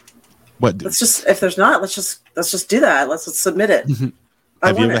 What? Let's just, if there's not, let's just do that. Let's submit it.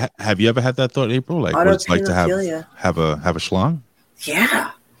 Have you ever had that thought, April? Like what it's like to have a schlong?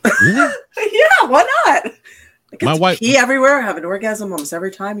 Yeah. Really? Yeah. Why not? My wife pee everywhere, have an orgasm almost every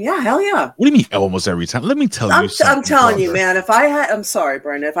time. Yeah, hell yeah. What do you mean almost every time? Let me tell you something. I'm telling you, man. I'm sorry,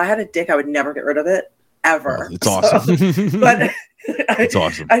 Brandon. If I had a dick, I would never get rid of it ever. Oh, it's awesome. But it's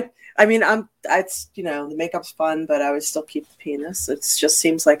awesome. I mean, the makeup's fun, but I would still keep the penis. It just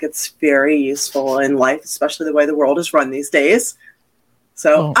seems like it's very useful in life, especially the way the world is run these days.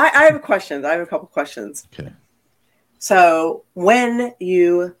 So I have questions. I have a couple questions. Okay. So when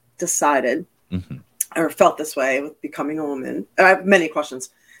you decided or felt this way with becoming a woman, I have many questions.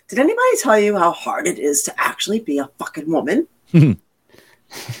 Did anybody tell you how hard it is to actually be a fucking woman?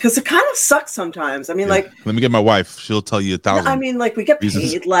 Because it kind of sucks sometimes. I mean, let me get my wife. She'll tell you 1,000. I mean, we get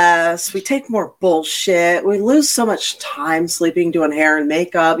paid less. We take more bullshit. We lose so much time sleeping, doing hair and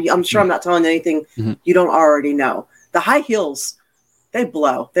makeup. I'm sure I'm not telling you anything you don't already know. The high heels, they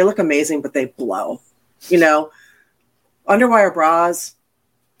blow. They look amazing, but they blow. Underwire bras.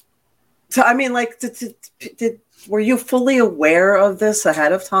 So, I mean, were you fully aware of this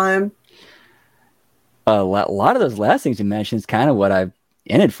ahead of time? A lot of those last things you mentioned is kind of what I'm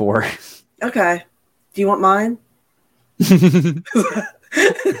in it for. Okay. Do you want mine?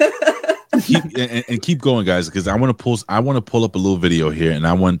 keep going, guys, because I want to pull up a little video here, and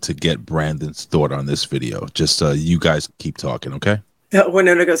I want to get Brandon's thought on this video. Just you guys keep talking, okay? When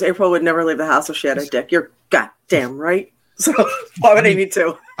Nona goes, April would never leave the house if she had a dick. You're goddamn right. So why would I need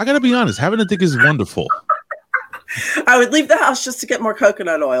to? I gotta be honest. Having a dick is wonderful. I would leave the house just to get more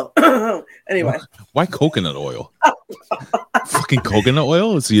coconut oil. Anyway. Why coconut oil? Fucking coconut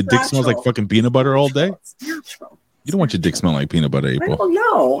oil? So your dick smells like fucking peanut butter all day? It's natural. You don't want your dick smell like peanut butter, April. I don't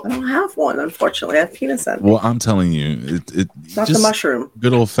know. I don't have one, unfortunately. I have penis in. Well, I'm telling you, it's not the mushroom.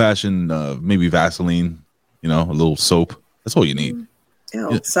 Good old fashioned, maybe Vaseline, a little soap. That's all you need.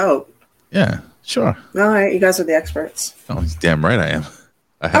 Ew, soap. Yeah, sure. All right, you guys are the experts. Oh, damn right I am.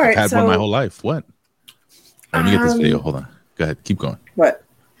 I have had one my whole life. What? Let me get this video. Hold on. Go ahead. Keep going. What?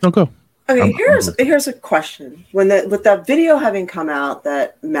 No, go. Okay, here's a question. With that video having come out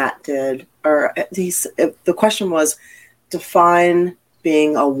that Matt did, or the question was, define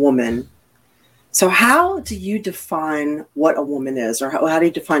being a woman. So how do you define what a woman is, or how do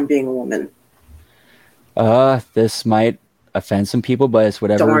you define being a woman? This might offend some people, but it's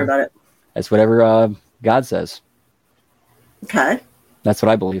whatever. Don't worry about it. It's whatever God says. Okay. That's what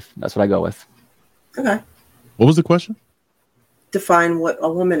I believe. That's what I go with. Okay. What was the question? Define what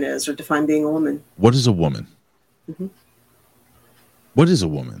a woman is, or define being a woman. What is a woman? Mm-hmm. What is a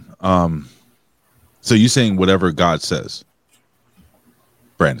woman? So you're saying whatever God says,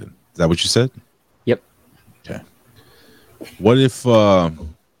 Brandon? Is that what you said? Yep. Okay. What if? Do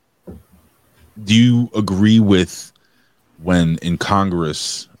you agree with when in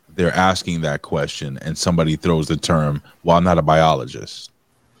Congress they're asking that question and somebody throws the term, "Well, I'm not a biologist"?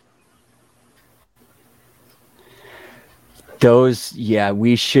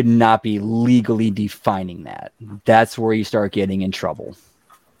 We should not be legally defining that. That's where you start getting in trouble.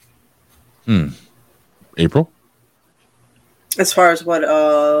 April? As far as what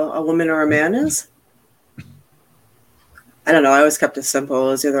a woman or a man is? I don't know. I always kept it simple.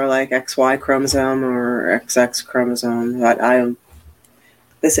 It was either like XY chromosome or XX chromosome.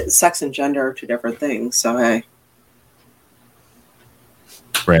 Sex and gender are two different things. So, hey.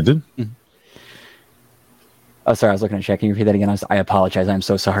 Brandon? Mm-hmm. Oh, sorry. I was looking at check. Can you repeat that again? I apologize. I'm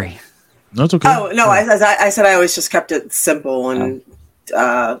so sorry. No, it's okay. Oh, no. I said I always just kept it simple and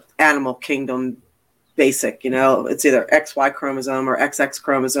animal kingdom basic. You know, it's either XY chromosome or XX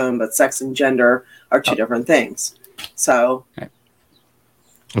chromosome, but sex and gender are two different things. So.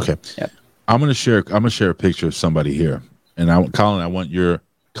 Okay. Yep. I'm gonna share a picture of somebody here. And Colin, I want your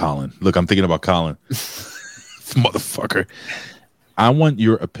Colin. Look, I'm thinking about Colin. Motherfucker. I want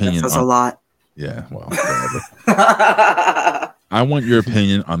your opinion. That's a lot. Yeah, well, whatever. I want your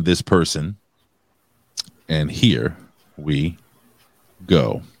opinion on this person. And here we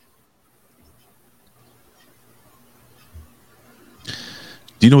go. Do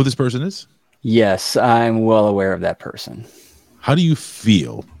you know who this person is? Yes, I'm well aware of that person. How do you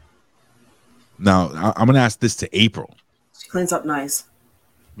feel? Now, I'm going to ask this to April. She cleans up nice.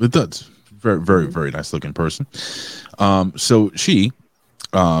 It does. Very, very, very nice looking person. So she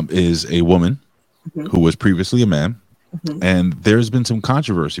is a woman who was previously a man. Mm-hmm. And there's been some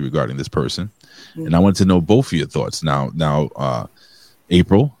controversy regarding this person. Mm-hmm. And I wanted to know both of your thoughts. Now,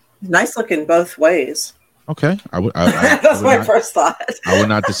 April. Nice looking both ways. Okay. That's my first thought. I would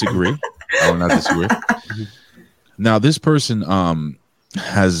not disagree. Now, this person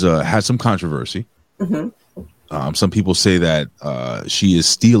has had some controversy. Mm-hmm. Some people say that she is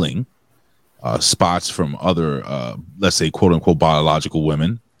stealing spots from other, let's say, quote unquote, biological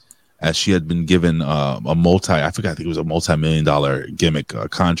women, as she had been given I think it was a multi-million-dollar gimmick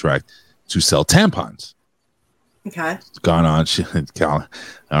contract to sell tampons. Okay. It's gone on.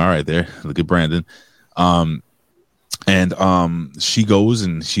 All right, there. Look at Brandon. And she goes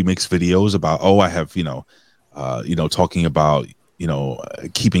and she makes videos about, I have, talking about,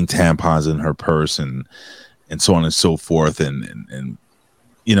 keeping tampons in her purse and so on and so forth. And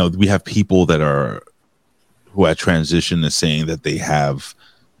we have people who had transitioned and saying that they have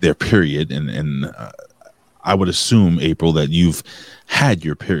their period. And I would assume, April, that you've had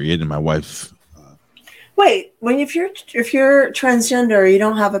your period, and my wife. Wait, if you're transgender, you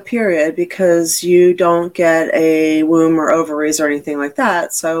don't have a period because you don't get a womb or ovaries or anything like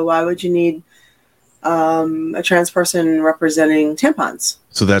that. So why would you need a trans person representing tampons?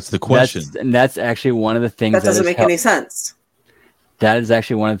 So that's the question. That's actually one of the things that doesn't make any sense. That is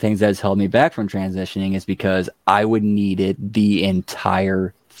actually one of the things that has held me back from transitioning, is because I would need it the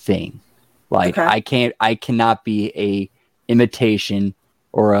entire thing. Like, okay. I cannot be a imitation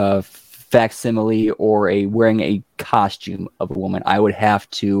or a facsimile or wearing a costume of a woman. I would have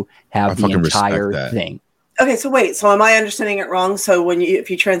to have the entire thing. Okay, so wait. So am I understanding it wrong? So if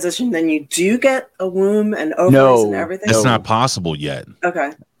you transition, then you do get a womb and ovaries and everything? It's not possible yet.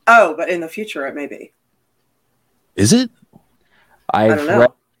 Okay. Oh, but in the future it may be. Is it? I don't know.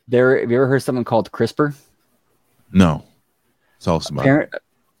 Have you ever heard of something called CRISPR? No. Tell us about it.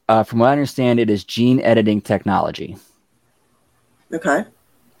 From what I understand, it is gene editing technology. Okay.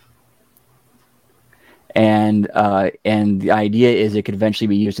 And the idea is it could eventually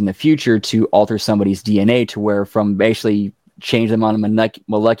be used in the future to alter somebody's DNA to where from basically change them on a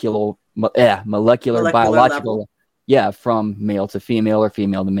molecular biological level. Yeah, from male to female or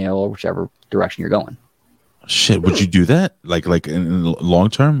female to male or whichever direction you're going. Shit, would you do that? Like in the long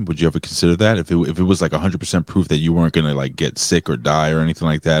term, would you ever consider that if it was like 100% proof that you weren't gonna like get sick or die or anything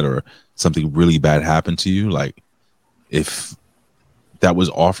like that, or something really bad happened to you, like if that was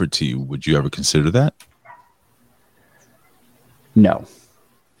offered to you, would you ever consider that? No.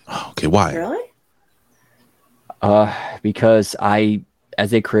 Okay, why? Really? Because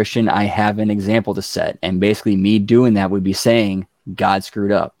as a Christian, I have an example to set, and basically me doing that would be saying God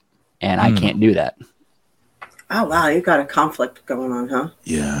screwed up, and I can't do that. Oh wow, you got a conflict going on, huh?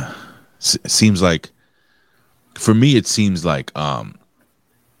 Yeah, it seems like, for me, it seems like, and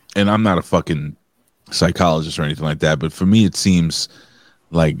I'm not a fucking psychologist or anything like that, but for me, it seems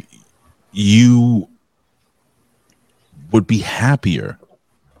like you would be happier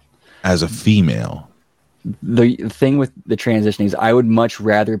as a female. The thing with the transition is I would much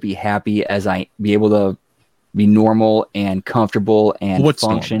rather be happy as I be able to be normal and comfortable and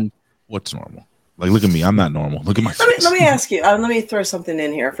function. Normal? What's normal? Like, look at me. I'm not normal. Look at my face. Let me ask you. Let me throw something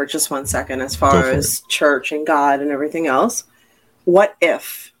in here for just 1 second as far as church and God and everything else. What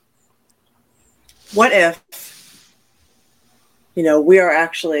if, we are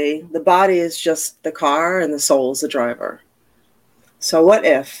actually, the body is just the car and the soul is the driver. So what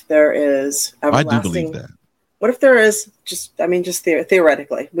if there is everlasting... I do believe that. What if there is just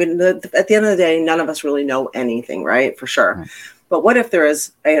theoretically, at the end of the day, none of us really know anything, right? For sure. Right. But what if there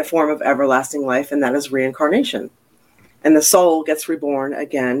is a form of everlasting life, and that is reincarnation? And the soul gets reborn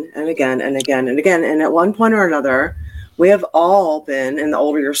again and again and again and again. And at one point or another, we have all been, and the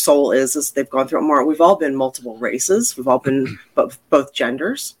older your soul is as they've gone through it more, we've all been multiple races. We've all been both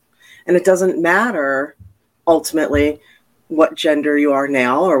genders. And it doesn't matter, ultimately, what gender you are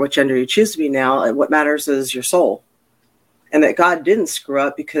now or what gender you choose to be now. What matters is your soul. And that God didn't screw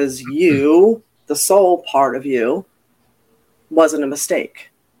up because you, the soul part of you, wasn't a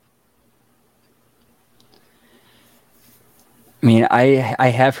mistake. I mean, I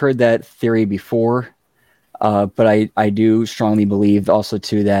have heard that theory before, but I do strongly believe also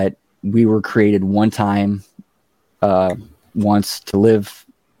too that we were created one time, once to live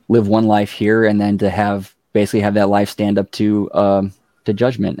one life here, and then to basically have that life stand up to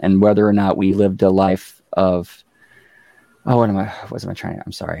judgment, and whether or not we lived a life of I'm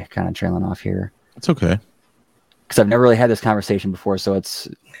sorry, kind of trailing off here. It's okay, because I've never really had this conversation before, so it's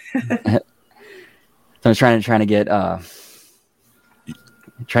so I'm trying to get my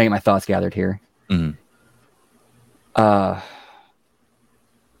thoughts gathered here. Mm-hmm.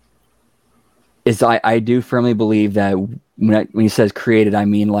 I do firmly believe that when he says created, I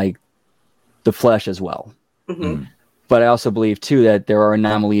mean like the flesh as well. Mm-hmm. But I also believe too that there are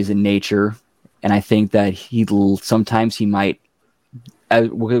anomalies in nature, and I think that sometimes he might.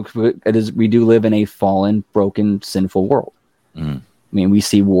 We do live in a fallen, broken, sinful world. Mm. I mean, we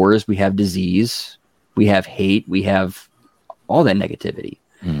see wars, we have disease, we have hate, we have all that negativity.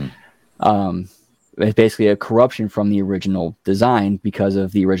 Mm. It's basically a corruption from the original design because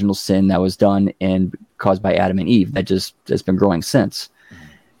of the original sin that was done and caused by Adam and Eve that's been growing since.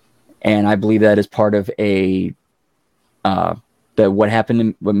 And I believe that is part of that what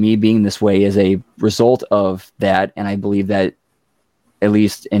happened with me being this way is a result of that. And I believe that, at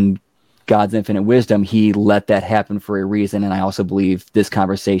least in God's infinite wisdom, he let that happen for a reason. And I also believe this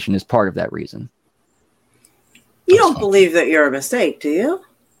conversation is part of that reason. You don't believe that you're a mistake, do you?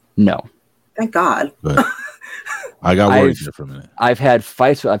 No. Thank God. I got worried here for a minute. I've had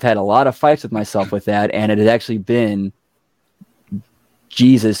a lot of fights with myself with that. And it had actually been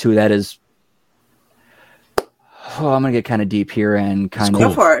Jesus who that is. Oh, I'm going to get kind of deep here and kind of...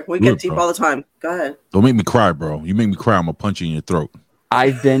 Go for it. We get deep all the time. Go ahead. Don't make me cry, bro. You make me cry, I'm going to punch you in your throat.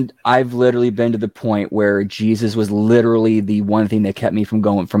 I've literally been to the point where Jesus was literally the one thing that kept me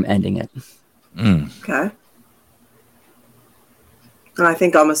from ending it. Okay. And I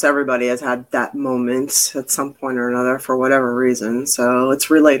think almost everybody has had that moment at some point or another for whatever reason. So it's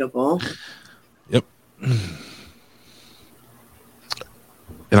relatable. Yep.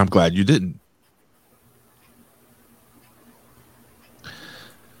 And I'm glad you didn't.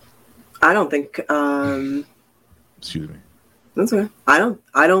 I don't think. Excuse me. That's okay.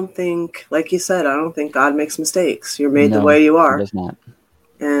 I don't think, like you said, I don't think God makes mistakes. You're made the way you are. He does not.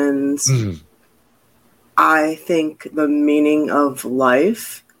 And I think the meaning of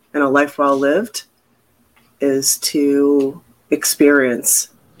life and a life well lived is to experience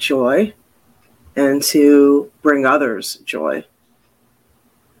joy and to bring others joy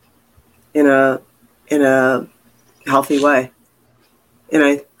in a healthy way.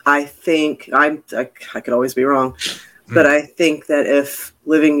 And I think I could always be wrong, but I think that if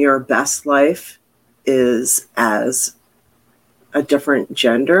living your best life is as a different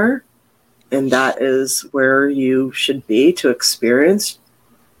gender, and that is where you should be to experience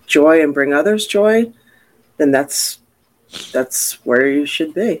joy and bring others joy, then that's where you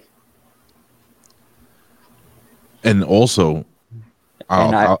should be. And also,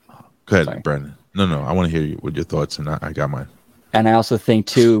 go ahead, sorry. Brandon. No, I want to hear you with your thoughts, and I got mine. And I also think,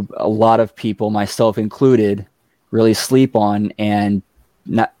 too, a lot of people, myself included, really sleep on and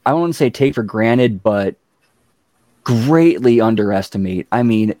not, I won't say take for granted, but greatly underestimate. I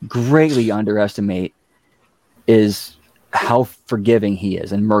mean, greatly underestimate is how forgiving he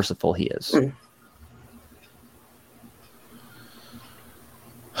is and merciful he is.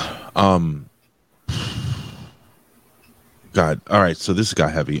 God. All right. So this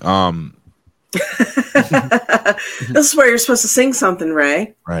got heavy. This is where you're supposed to sing something,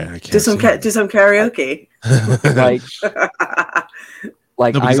 Ray. Right. I can't do some karaoke.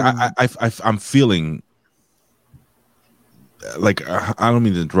 like no, because I'm feeling like I don't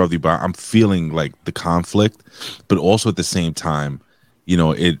mean to interrupt you, but I'm feeling like the conflict, but also at the same time, you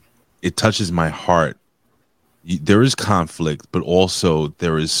know, it touches my heart. There is conflict, but also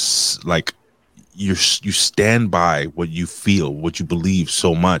there is like you stand by what you feel, what you believe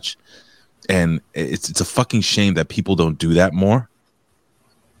so much, and it's a fucking shame that people don't do that more.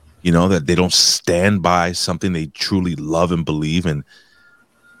 You know, that they don't stand by something they truly love and believe, and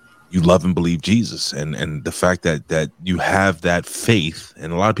you love and believe Jesus, and the fact that you have that faith,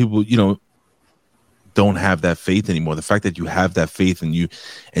 and a lot of people, you know, don't have that faith anymore. The fact that you have that faith and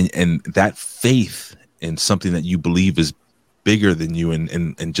and that faith in something that you believe is bigger than you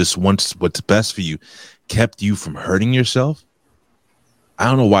and just wants what's best for you kept you from hurting yourself. I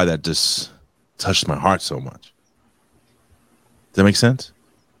don't know why that just touched my heart so much. Does that make sense?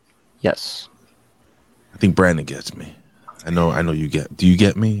 Yes. I think Brandon gets me. I know you get. Do you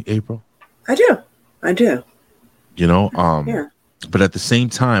get me, April? I do. You know, yeah. But at the same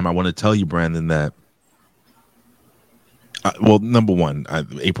time, I want to tell you, Brandon, that well, number one,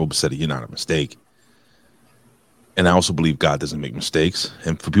 April said you're not a mistake. And I also believe God doesn't make mistakes.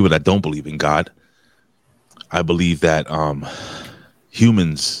 And for people that don't believe in God, I believe that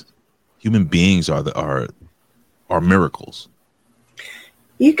human beings are miracles.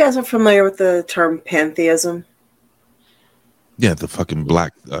 You guys are familiar with the term pantheism? Yeah, the fucking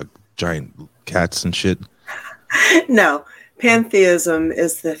black giant cats and shit. No, pantheism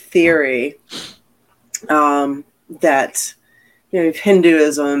is the theory that, you know,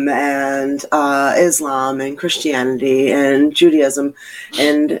 Hinduism and Islam and Christianity and Judaism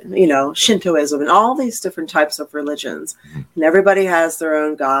and, you know, Shintoism and all these different types of religions. Mm-hmm. And everybody has their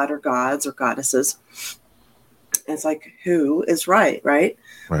own god or gods or goddesses. And it's like, who is right?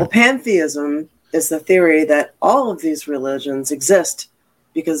 Well, pantheism is the theory that all of these religions exist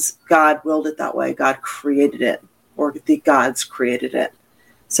because God willed it that way. God created it, or the gods created it.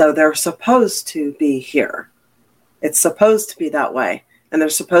 So they're supposed to be here. It's supposed to be that way, and they're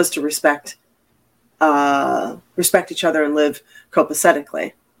supposed to respect each other and live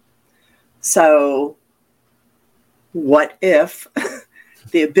copacetically. So what if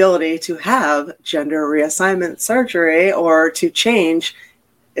the ability to have gender reassignment surgery or to change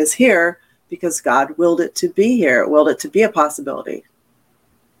is here because God willed it to be here, willed it to be a possibility?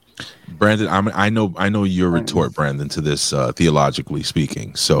 Brandon, I know your retort, Brandon, to this theologically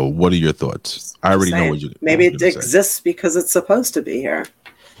speaking. So, what are your thoughts? I already know what you. Maybe it exists because it's supposed to be here.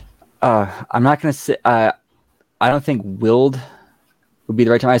 I'm not going to say. I don't think willed would be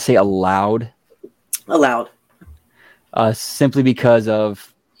the right term. I say allowed. Allowed. Simply because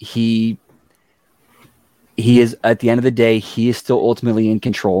of he is, at the end of the day, he is still ultimately in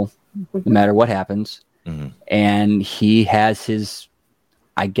control, no matter what happens, and he has his,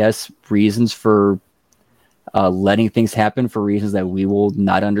 I guess, reasons for letting things happen for reasons that we will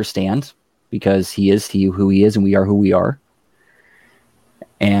not understand, because he is who he is and we are who we are.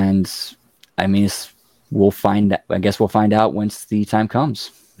 And I mean, we'll find out once the time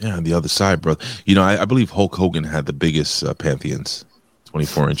comes. Yeah, on the other side, bro. You know, I believe Hulk Hogan had the biggest pantheons,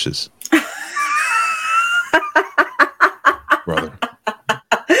 24 inches. Brother.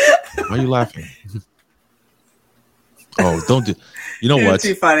 Why are you laughing? Oh, don't do. You know You're what?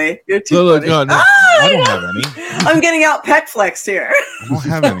 Too funny. You're too funny. No, I don't have any. I'm getting out pet flex here. I don't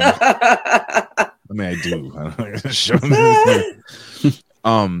have any. I mean, I do. I don't show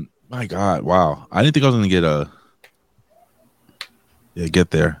them. My God, wow! I didn't think I was gonna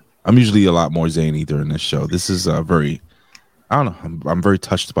get there. I'm usually a lot more zany during this show. This is very. I don't know. I'm very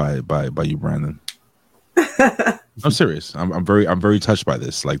touched by you, Brandon. I'm serious. I'm very touched by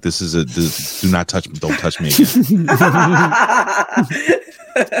this. Like, this is do not touch me. Don't touch me again.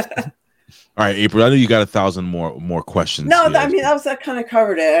 All right, April. I know you got 1,000 more questions. No, I mean that kind of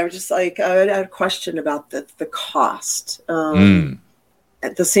covered it. I was just like, I had a question about the cost.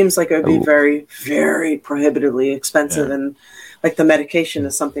 This seems like it would be very, very prohibitively expensive. Yeah. And like the medication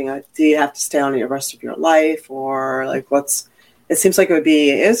is something do you have to stay on it the rest of your life, or like it seems like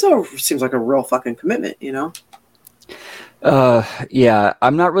seems like a real fucking commitment, you know? Yeah,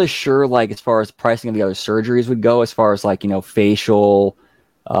 I'm not really sure, like, as far as pricing of the other surgeries would go, as far as, like, you know, facial,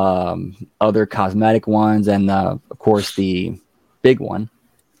 other cosmetic ones, and, of course, the big one.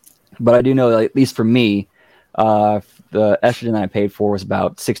 But I do know that, at least for me, the estrogen that I paid for was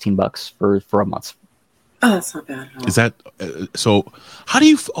about $16 for a month. Oh, that's not bad at all. Is that so? How do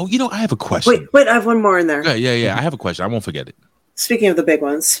you? Oh, you know, I have a question. Wait, I have one more in there. Yeah. I have a question. I won't forget it. Speaking of the big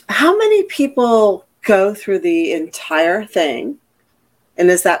ones, how many people go through the entire thing,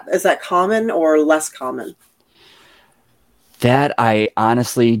 and is that common or less common? That I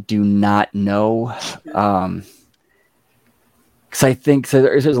honestly do not know. Because I think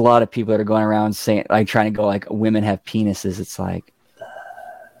there's a lot of people that are going around saying, like, trying to go like, women have penises. It's like,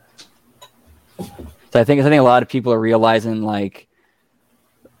 so I think a lot of people are realizing, like,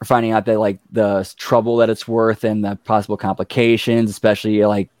 finding out that, like, the trouble that it's worth and the possible complications, especially,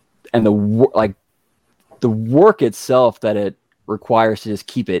 like, and the work itself that it requires to just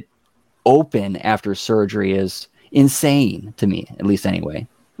keep it open after surgery is insane to me, at least anyway.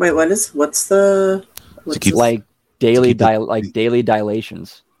 Wait, what's like daily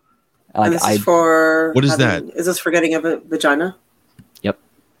dilations? Like, and this is for what is that? Is this for getting a vagina? Yep.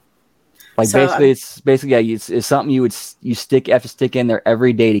 Like, so, it's something you have to stick in there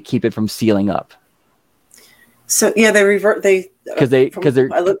every day to keep it from sealing up. So yeah, they reverse the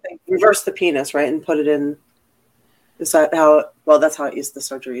penis, right, and put it in. Is that how? Well, that's how the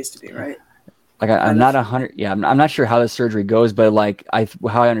surgery used to be, right? Like, I'm not 100. Yeah, I'm not sure how the surgery goes, but like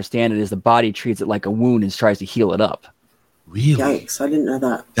how I understand it is the body treats it like a wound and tries to heal it up. Really? Yikes! I didn't know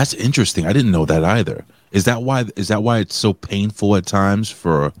that. That's interesting. I didn't know that either. Is that why it's so painful at times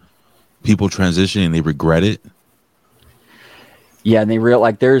for people transitioning and they regret it? Yeah, and they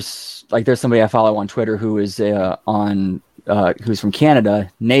there's somebody I follow on Twitter who is who's from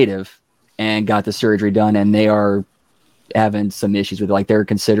Canada, native, and got the surgery done, and they are having some issues with it. Like, they're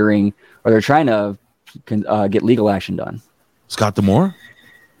considering, or they're trying to get legal action done. Scott D'Amore?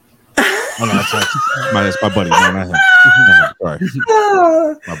 Oh no, that's my buddy. No, not him. Sorry,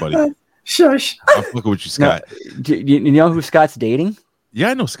 my buddy. Shush. I'm fucking with you, Scott. No, do you know who Scott's dating? Yeah,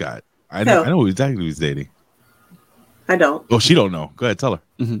 I know Scott. I know exactly who he's dating. I don't. Oh, she don't know. Go ahead, tell her.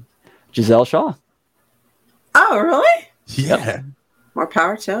 Mm-hmm. Giselle Shaw. Oh, really? Yeah. Yep. More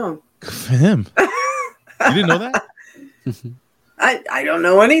power to him. Good for him. You didn't know that? I don't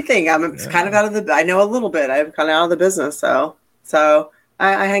know anything. I'm kind of out of I know a little bit. I'm kind of out of the business, so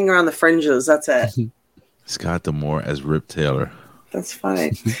I hang around the fringes. That's it. Scott D'Amore as Rip Taylor. That's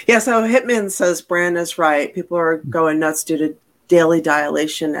funny. Yeah. So Hitman says Brand is right. People are going nuts due to daily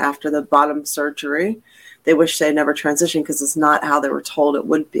dilation after the bottom surgery. They wish they never transitioned because it's not how they were told it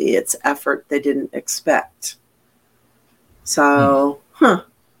would be. It's effort they didn't expect. So,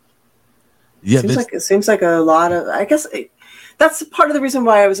 Yeah, it seems like a lot of. I guess that's part of the reason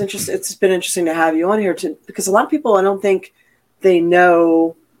why I was interested. It's been interesting to have you on here because a lot of people, I don't think they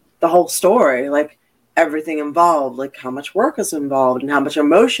know the whole story, like everything involved, like how much work is involved and how much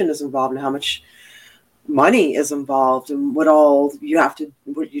emotion is involved and how much money is involved and what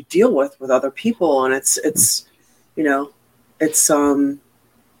you deal with other people. And it's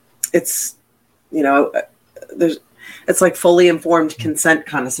like fully informed consent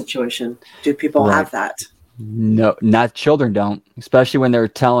kind of situation. Do people have that? No, not children don't, especially when they're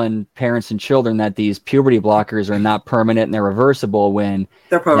telling parents and children that these puberty blockers are not permanent and they're reversible when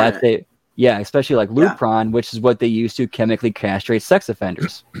they're permanent. Especially like Lupron, which is what they use to chemically castrate sex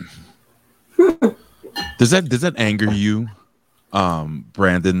offenders. Does that anger you,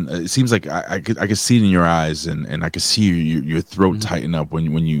 Brandon? It seems like I could see it in your eyes, and I could see your throat tighten up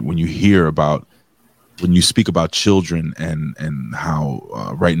when you hear about, when you speak about children and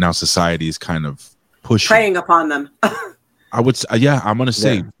how right now society is kind of preying upon them. I would, I'm gonna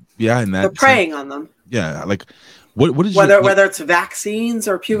say, and that they're preying on them. Yeah, like what is whether it's vaccines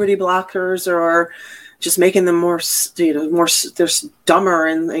or puberty blockers or just making them more, they're dumber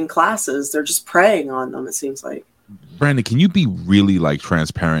in classes. They're just preying on them. It seems like. Brandon, can you be really like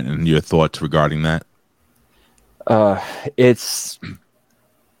transparent in your thoughts regarding that? It's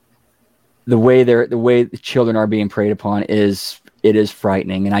the way the children are being preyed upon is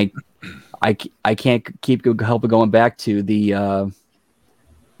frightening, and I can't keep helping going back to the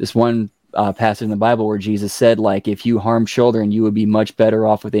this one passage in the Bible where Jesus said, like, if you harm children, you would be much better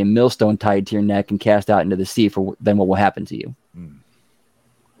off with a millstone tied to your neck and cast out into the sea than what will happen to you.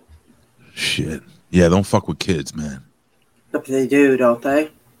 Shit. Yeah, don't fuck with kids, man. But they do, don't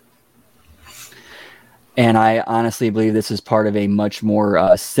they? And I honestly believe this is part of a much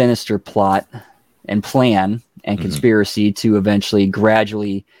more sinister plot and plan and conspiracy to eventually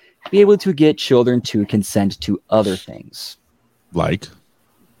gradually be able to get children to consent to other things. Like?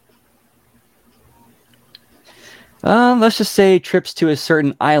 Let's just say trips to a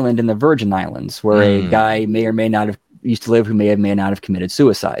certain island in the Virgin Islands where a guy may or may not have used to live who may or may not have committed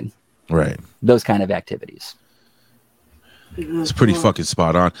suicide. Right. Those kind of activities. It's pretty fucking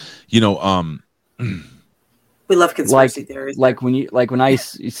spot on. You know, we love conspiracy theories. When I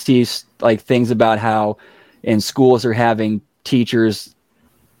see like things about how in schools are having teachers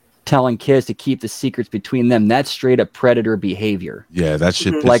telling kids to keep the secrets between them, that's straight up predator behavior. Yeah, that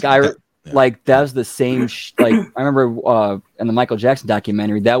shit. Like that was the same. Like I remember in the Michael Jackson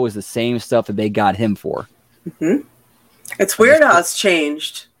documentary, that was the same stuff that they got him for. Mm-hmm. It's weird how it's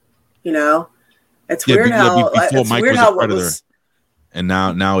changed. You know, it's weird how before Mike was a predator, and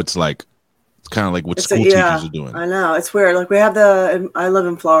now it's like it's kind of like what school teachers are doing. I know, it's weird. Like we have I live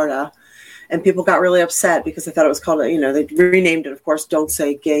in Florida, and people got really upset because they thought it was called they renamed it, of course, Don't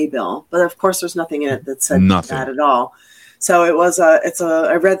Say Gay Bill, but of course there's nothing in it that said that at all. So it was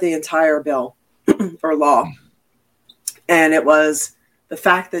I read the entire bill or law, and it was the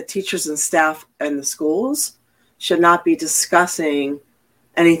fact that teachers and staff in the schools should not be discussing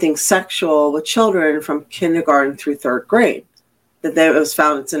anything sexual with children from kindergarten through third grade. It was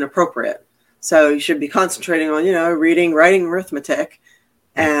found it's inappropriate. So you should be concentrating on, reading, writing, arithmetic,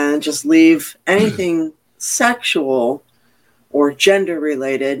 and just leave anything sexual or gender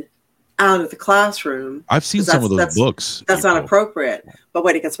related out of the classroom. I've seen some of those books. That's not appropriate. But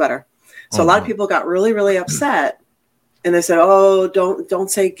wait, it gets better. So a lot of people got really, really upset. And they said, "Oh,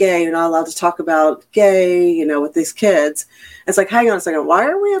 don't say gay. You're not allowed to talk about gay, with these kids." And it's like, hang on a second. Why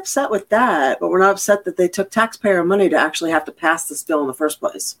are we upset with that? But we're not upset that they took taxpayer money to actually have to pass this bill in the first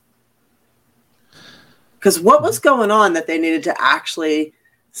place. Because what was going on that they needed to actually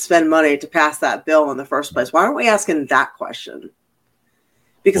spend money to pass that bill in the first place? Why aren't we asking that question?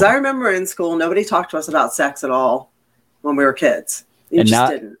 Because I remember in school, nobody talked to us about sex at all when we were kids. You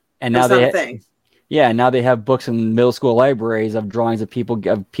just didn't. And now now they have books in middle school libraries of drawings of people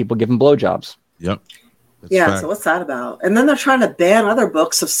giving blowjobs. Yep. So what's that about? And then they're trying to ban other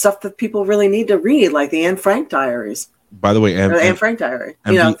books of stuff that people really need to read, like the Anne Frank diaries. By the way, Anne Frank diary.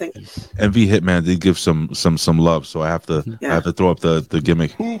 MV Hitman did give some love, so I have to throw up the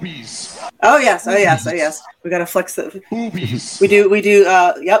gimmick. Boobies. Oh yes. We gotta flex the boobies. We do.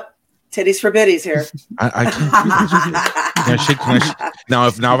 Yep. Titties for biddies here. I can I shake? Now,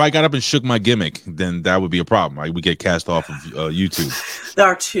 if I got up and shook my gimmick, then that would be a problem. We get cast off of YouTube. There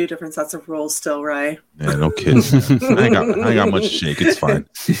are two different sets of rules still, Ray. Yeah, no kidding. I ain't got much to shake. It's fine.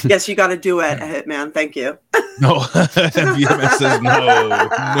 Yes, you got to do it, Hitman. Thank you. No, VMS says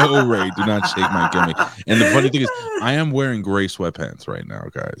no, Ray, do not shake my gimmick. And the funny thing is, I am wearing gray sweatpants right now,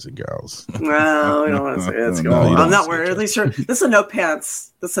 guys and gals. No, we don't want to say it's cool. I'm not wearing. At least this is a no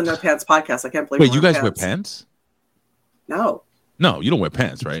pants. This is a no pants podcast. I can't believe. Wait, you guys wear pants? No, you don't wear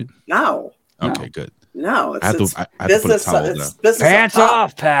pants, right? No. Okay, good. No, I have to put a towel down. Business pants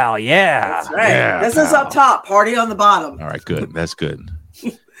off, pal. Yeah, that's right. Yeah, business pal. Up top, party on the bottom. All right, good. That's good.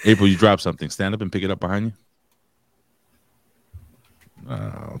 April, you drop something. Stand up and pick it up behind you.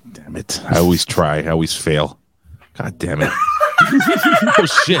 Oh, damn it. I always try. I always fail. God damn it. Oh,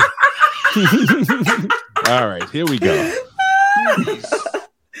 shit. All right, here we go.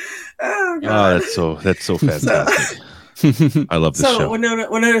 Oh, God. That's so fantastic. I love this show. So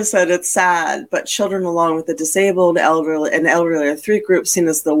Winona said it's sad, but children along with the disabled, elderly are three groups seen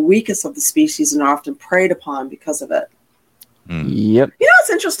as the weakest of the species and are often preyed upon because of it. Yep. You know what's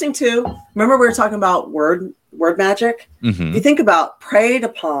interesting too? Remember we were talking about word magic? Mm-hmm. If you think about preyed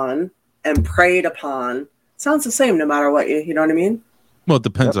upon and preyed upon, sounds the same no matter what you know what I mean? Well, it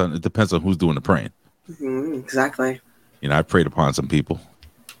depends on who's doing the praying. Mm-hmm, exactly. I preyed upon some people,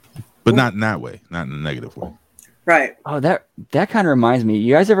 but not in that way, not in a negative way. Right. Oh, that kind of reminds me.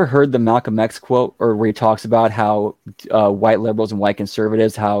 You guys ever heard the Malcolm X quote, or where he talks about how white liberals and white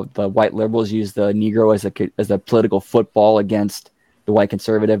conservatives, how the white liberals use the Negro as a political football against the white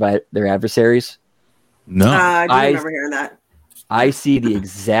conservative, their adversaries? No, I remember hearing that. I see the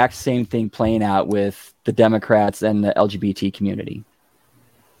exact same thing playing out with the Democrats and the LGBT community.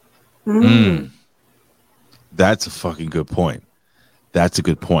 That's a fucking good point. That's a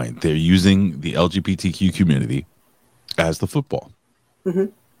good point. They're using the LGBTQ community as the football,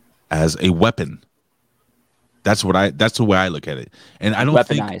 as a weapon. That's the way I look at it. And I don't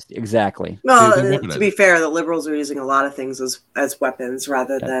weaponized, exactly. No, to be fair, the liberals are using a lot of things as weapons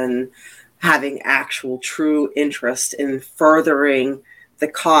rather than having actual true interest in furthering the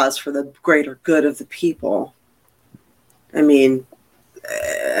cause for the greater good of the people. I mean,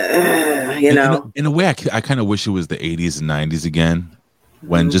 you know, in a way, I kind of wish it was the 80s and 90s again,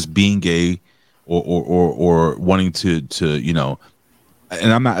 when just being gay or wanting to you know,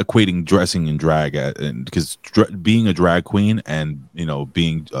 and I'm not equating dressing in drag because being a drag queen and, you know,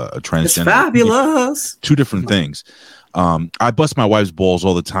 being a transgender, it's fabulous. Two different things. I bust my wife's balls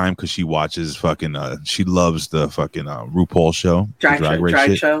all the time because she watches fucking she loves the fucking RuPaul show, drag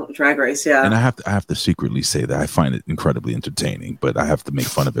race, yeah. And I have to secretly say that I find it incredibly entertaining, but I have to make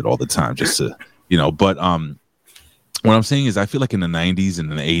fun of it all the time just to, you know. But what I'm saying is, I feel like in the 90s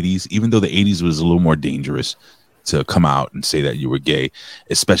and in the 80s, even though the 80s was a little more dangerous to come out and say that you were gay,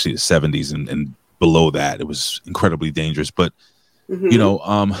 especially the 70s and below that, it was incredibly dangerous. But you know,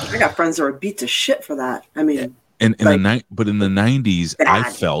 I got friends that were beat to shit for that. I mean, in the 90s, I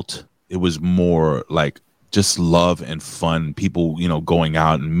felt it was more like just love and fun. People, you know, going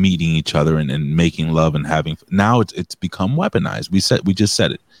out and meeting each other and making love and having. Now it's become weaponized. We just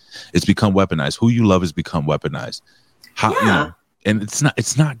said it. It's become weaponized. Who you love has become weaponized. How, you know, and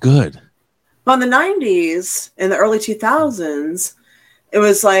it's not good. Well, in the 90s, in the early 2000s, it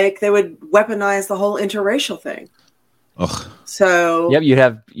was like they would weaponize the whole interracial thing. Ugh. So you'd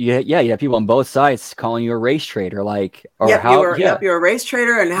have people on both sides calling you a race traitor, like, or you're a race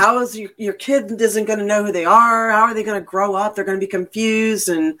traitor, and how is your kid isn't going to know who they are? How are they going to grow up? They're going to be confused,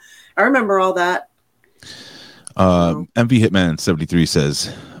 and I remember all that. MV Hitman 73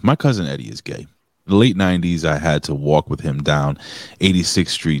 says, my cousin Eddie is gay. In the late 90s, I had to walk with him down 86th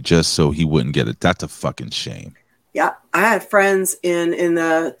Street just so he wouldn't get it. That's a fucking shame. Yeah, I had friends in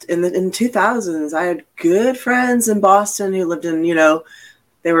the 2000s. I had good friends in Boston who lived in, you know,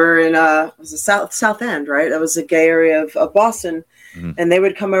 they were in it was the South End, right? That was a gay area of Boston, and they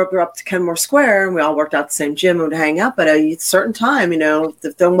would come up to Kenmore Square, and we all worked out the same gym and would hang out. But at a certain time, you know,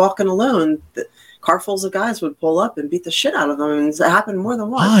 if they're walking alone, carfuls of guys would pull up and beat the shit out of them, and it happened more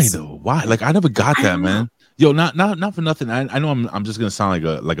than once. Why though? Why? Like, I never got that, man. Yo, not for nothing. I know I'm just gonna sound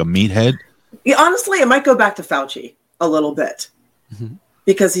like a meathead. Yeah, honestly, it might go back to Fauci a little bit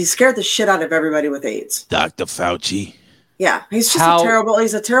because he scared the shit out of everybody with AIDS. Dr. Fauci. Yeah, he's just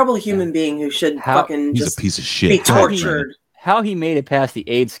a terrible human being who should fucking he's just a piece of shit. Be tortured. How he made it past the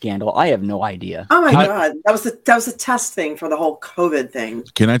AIDS scandal, I have no idea. Oh my god, that was the test thing for the whole COVID thing.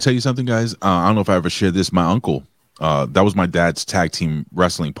 Can I tell you something, guys? I don't know if I ever shared this. My uncle, that was my dad's tag team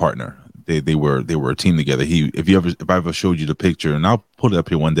wrestling partner. They were a team together. If I ever showed you the picture, and I'll put it up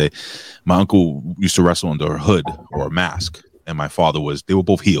here one day. My uncle used to wrestle under a hood or a mask, and my father they were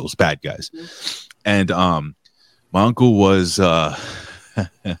both heels, bad guys. And my uncle was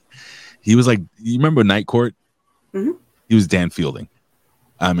he was like, you remember Night Court? He was Dan Fielding.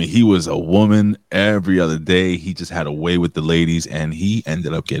 I mean, he was a woman every other day. He just had a way with the ladies, and he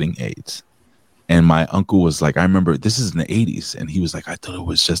ended up getting AIDS. And my uncle was like, I remember this is in the 80s. And he was like, I thought it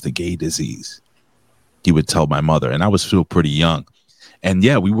was just a gay disease. He would tell my mother, and I was still pretty young. And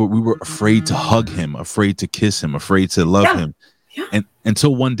yeah, we were afraid to hug him, afraid to kiss him, afraid to love him. Yeah. And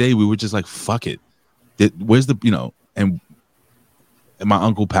until one day we were just like, fuck it. Where's the, you know, and my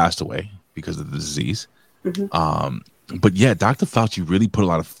uncle passed away because of the disease. But yeah, Dr. Fauci really put a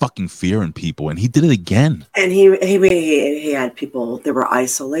lot of fucking fear in people, and he did it again. And he had people that were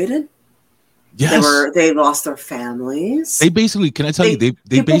isolated. Yes. They lost their families. They basically, can I tell you, they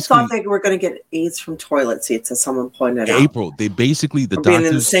people basically thought they were going to get AIDS from toilet seats, as someone pointed out. April, they basically, the doctors being in the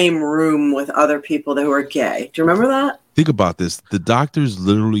doctors same room with other people that were gay. Do you remember that? Think about this. The doctors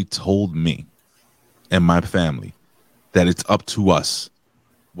literally told me and my family that it's up to us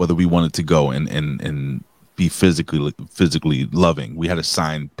whether we wanted to go and be physically loving. We had to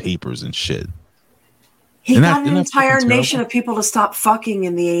sign papers and shit. He got an entire nation of people to stop fucking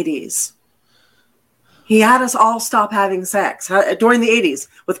in the 80s. He had us all stop having sex during the 80s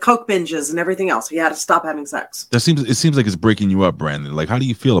with coke binges and everything else. He had to stop having sex. It seems like it's breaking you up, Brandon. Like, how do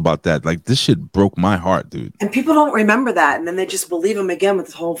you feel about that? Like, this shit broke my heart, dude. And people don't remember that, and then they just believe him again with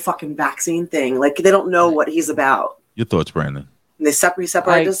this whole fucking vaccine thing. Like, they don't know what he's about. Your thoughts, Brandon? And they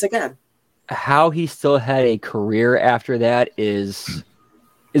separated us again. How he still had a career after that is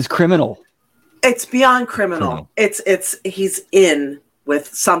criminal. It's beyond criminal. He's in with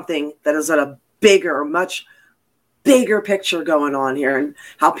something that is at a much bigger picture going on here, and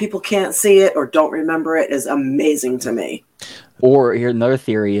how people can't see it or don't remember it is amazing to me. Or here, another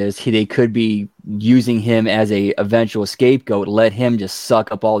theory is they could be using him as a eventual scapegoat, let him just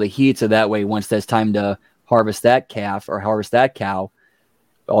suck up all the heat, so that way once there's time to harvest that calf or harvest that cow,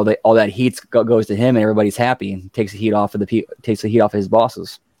 all that heat goes to him and everybody's happy and takes the heat off of his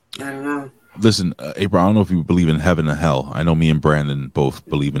bosses. I don't know. Listen, April, I don't know if you believe in heaven and hell. I know me and Brandon both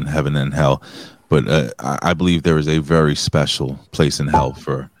believe in heaven and hell, but I believe there is a very special place in hell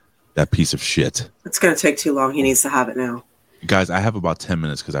for that piece of shit. It's going to take too long. He needs to have it now. Guys, I have about 10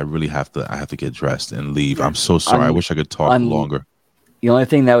 minutes because I really have to get dressed and leave. I'm so sorry. I wish I could talk longer. The only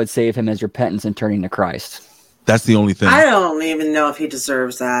thing that would save him is repentance and turning to Christ. That's the only thing. I don't even know if he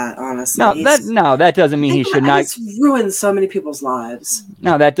deserves that, honestly. No, that doesn't mean he should not. It's ruined so many people's lives.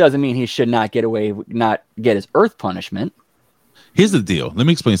 No, that doesn't mean he should not get his earth punishment. Here's the deal. Let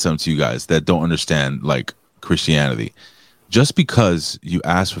me explain something to you guys that don't understand like Christianity. Just because you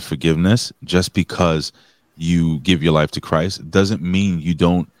ask for forgiveness, just because you give your life to Christ, doesn't mean you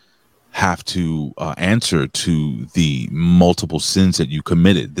don't have to answer to the multiple sins that you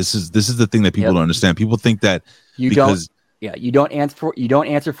committed. This is the thing that people don't understand. People think that you don't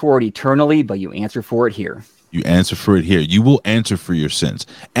answer for it eternally, but you answer for it here. You answer for it here. You will answer for your sins.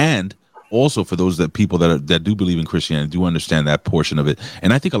 And also for those people that do believe in Christianity, do understand that portion of it.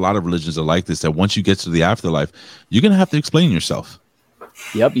 And I think a lot of religions are like this, that once you get to the afterlife, you're going to have to explain yourself.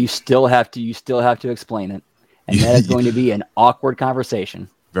 Yep, you still have to explain it. And that is going to be an awkward conversation.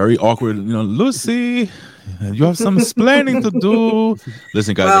 Very awkward. Lucy, you have some explaining to do.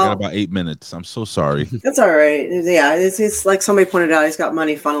 Listen, guys, I got about 8 minutes. I'm so sorry. That's all right. Yeah, it's like somebody pointed out, he's got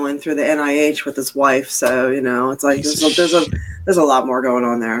money funneling through the NIH with his wife. So, it's like there's a lot more going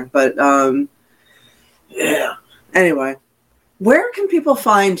on there. But, yeah. Anyway, where can people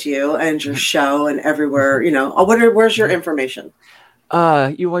find you and your show and everywhere? Where's your information?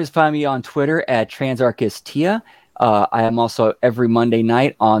 You always find me on Twitter at Transarchistia. I am also every Monday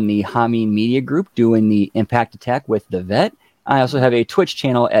night on the Hameen Media Group doing the Impact Attack with the Vet. I also have a Twitch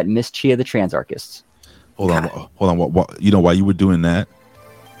channel at Miss Chia the Transarchist. Hold on. While you were doing that,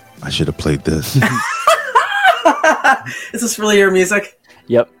 I should have played this. Is this really your music?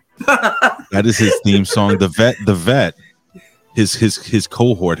 Yep. That is his theme song. The Vet. His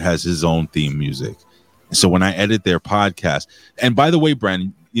cohort has his own theme music. So when I edit their podcast, and by the way,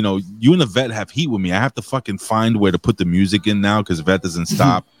 Brandon, you and the Vet have heat with me. I have to fucking find where to put the music in now because Vet doesn't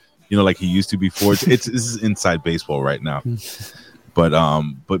stop, like he used to before. This is inside baseball right now. But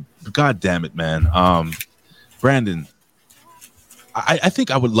God damn it, man. Brandon, I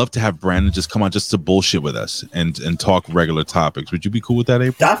think I would love to have Brandon just come on just to bullshit with us and talk regular topics. Would you be cool with that,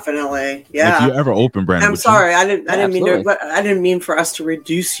 April? Definitely, yeah. If you ever open, Brandon, I'm sorry, I didn't mean for us to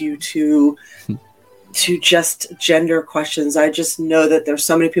reduce you to just gender questions. I just know that there's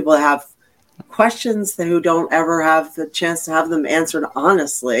so many people that have questions who don't ever have the chance to have them answered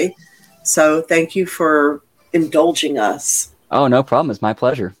honestly. So thank you for indulging us. Oh, no problem. It's my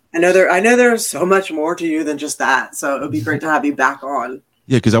pleasure. I know there's so much more to you than just that. So it would be great to have you back on.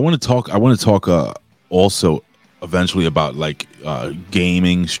 Yeah, because I want to talk also eventually about like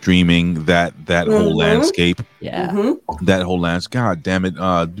gaming, streaming, that whole landscape. Yeah. That whole landscape. God damn it.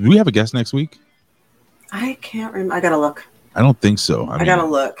 Do we have a guest next week? I can't remember. I gotta look. I don't think so. I gotta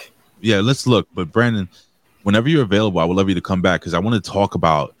look. Yeah, let's look. But Brandon, whenever you're available, I would love you to come back because I want to talk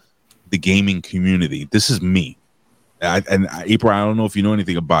about the gaming community. This is me. April, I don't know if you know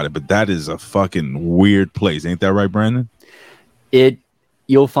anything about it, but that is a fucking weird place. Ain't that right, Brandon?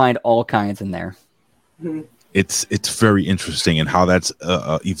 You'll find all kinds in there. Mm-hmm. It's very interesting and how that's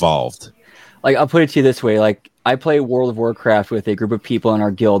evolved. Like, I'll put it to you this way. Like, I play World of Warcraft with a group of people in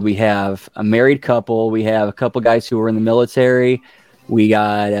our guild. We have a married couple. We have a couple guys who are in the military. We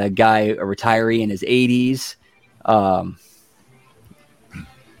got a retiree in his 80s.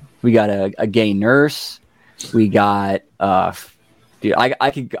 We got a gay nurse. We got I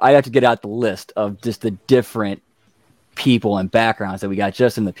have to get out the list of just the different people and backgrounds that we got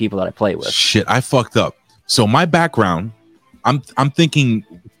just in the people that I play with. Shit, I fucked up. So my background, I'm thinking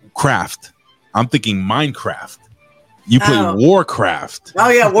craft. I'm thinking Minecraft. You play Warcraft. Oh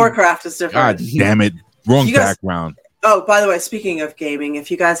yeah, Warcraft is different. God damn it. Wrong background. Oh, by the way, speaking of gaming, if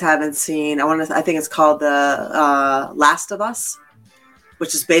you guys haven't seen, I think it's called the Last of Us,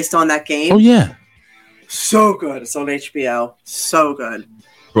 which is based on that game. Oh yeah. So good. It's on HBO. So good.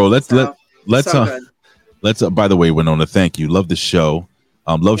 Bro, let's by the way, Winona, thank you. Love the show.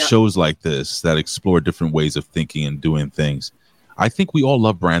 Shows like this that explore different ways of thinking and doing things. I think we all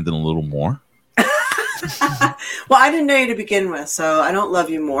love Brandon a little more. Well, I didn't know you to begin with, so I don't love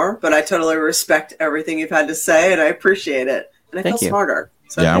you more, but I totally respect everything you've had to say, and I appreciate it. And I feel smarter.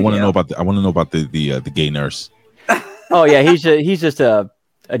 So yeah, I want to know about the gay nurse. Oh yeah, he's just a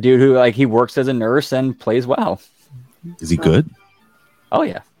dude who he works as a nurse and plays WoW. Is he good? Oh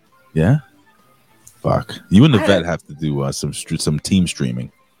yeah. Yeah. Fuck. You and the Vet have to do some team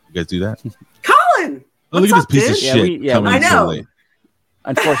streaming. You guys do that? Colin! Oh, look at this piece of shit. I know.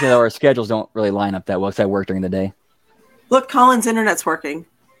 Unfortunately, our schedules don't really line up that well because I work during the day. Look, Colin's internet's working.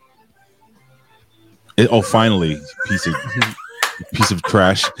 Finally, piece of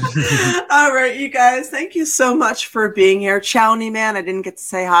trash. All right, you guys, thank you so much for being here. Chowny Man, I didn't get to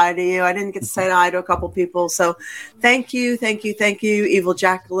say hi to you. I didn't get to say hi to a couple people. So thank you, Evil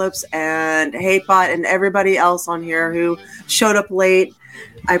Jackalops and Hatebot and everybody else on here who showed up late.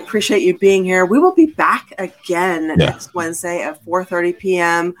 I appreciate you being here. We will be back again next Wednesday at 4:30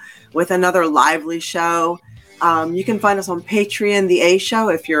 p.m. with another lively show. You can find us on Patreon, The A Show,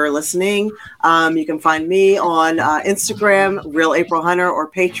 if you're listening. You can find me on Instagram, Real April Hunter, or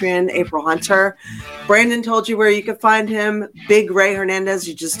Patreon, April Hunter. Brandon told you where you can find him, Big Ray Hernandez.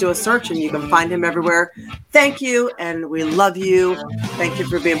 You just do a search and you can find him everywhere. Thank you, and we love you. Thank you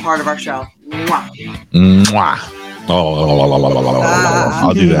for being part of our show. Mwah. Mwah.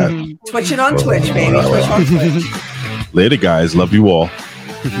 I'll do that. Twitch it on Twitch, baby. Twitch on Twitch. Later, guys. Love you all.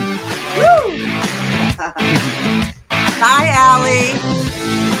 Hi, Allie.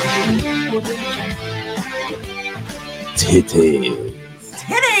 Titties.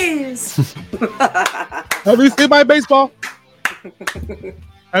 Have you seen my baseball?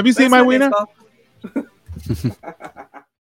 Have you seen my wiener?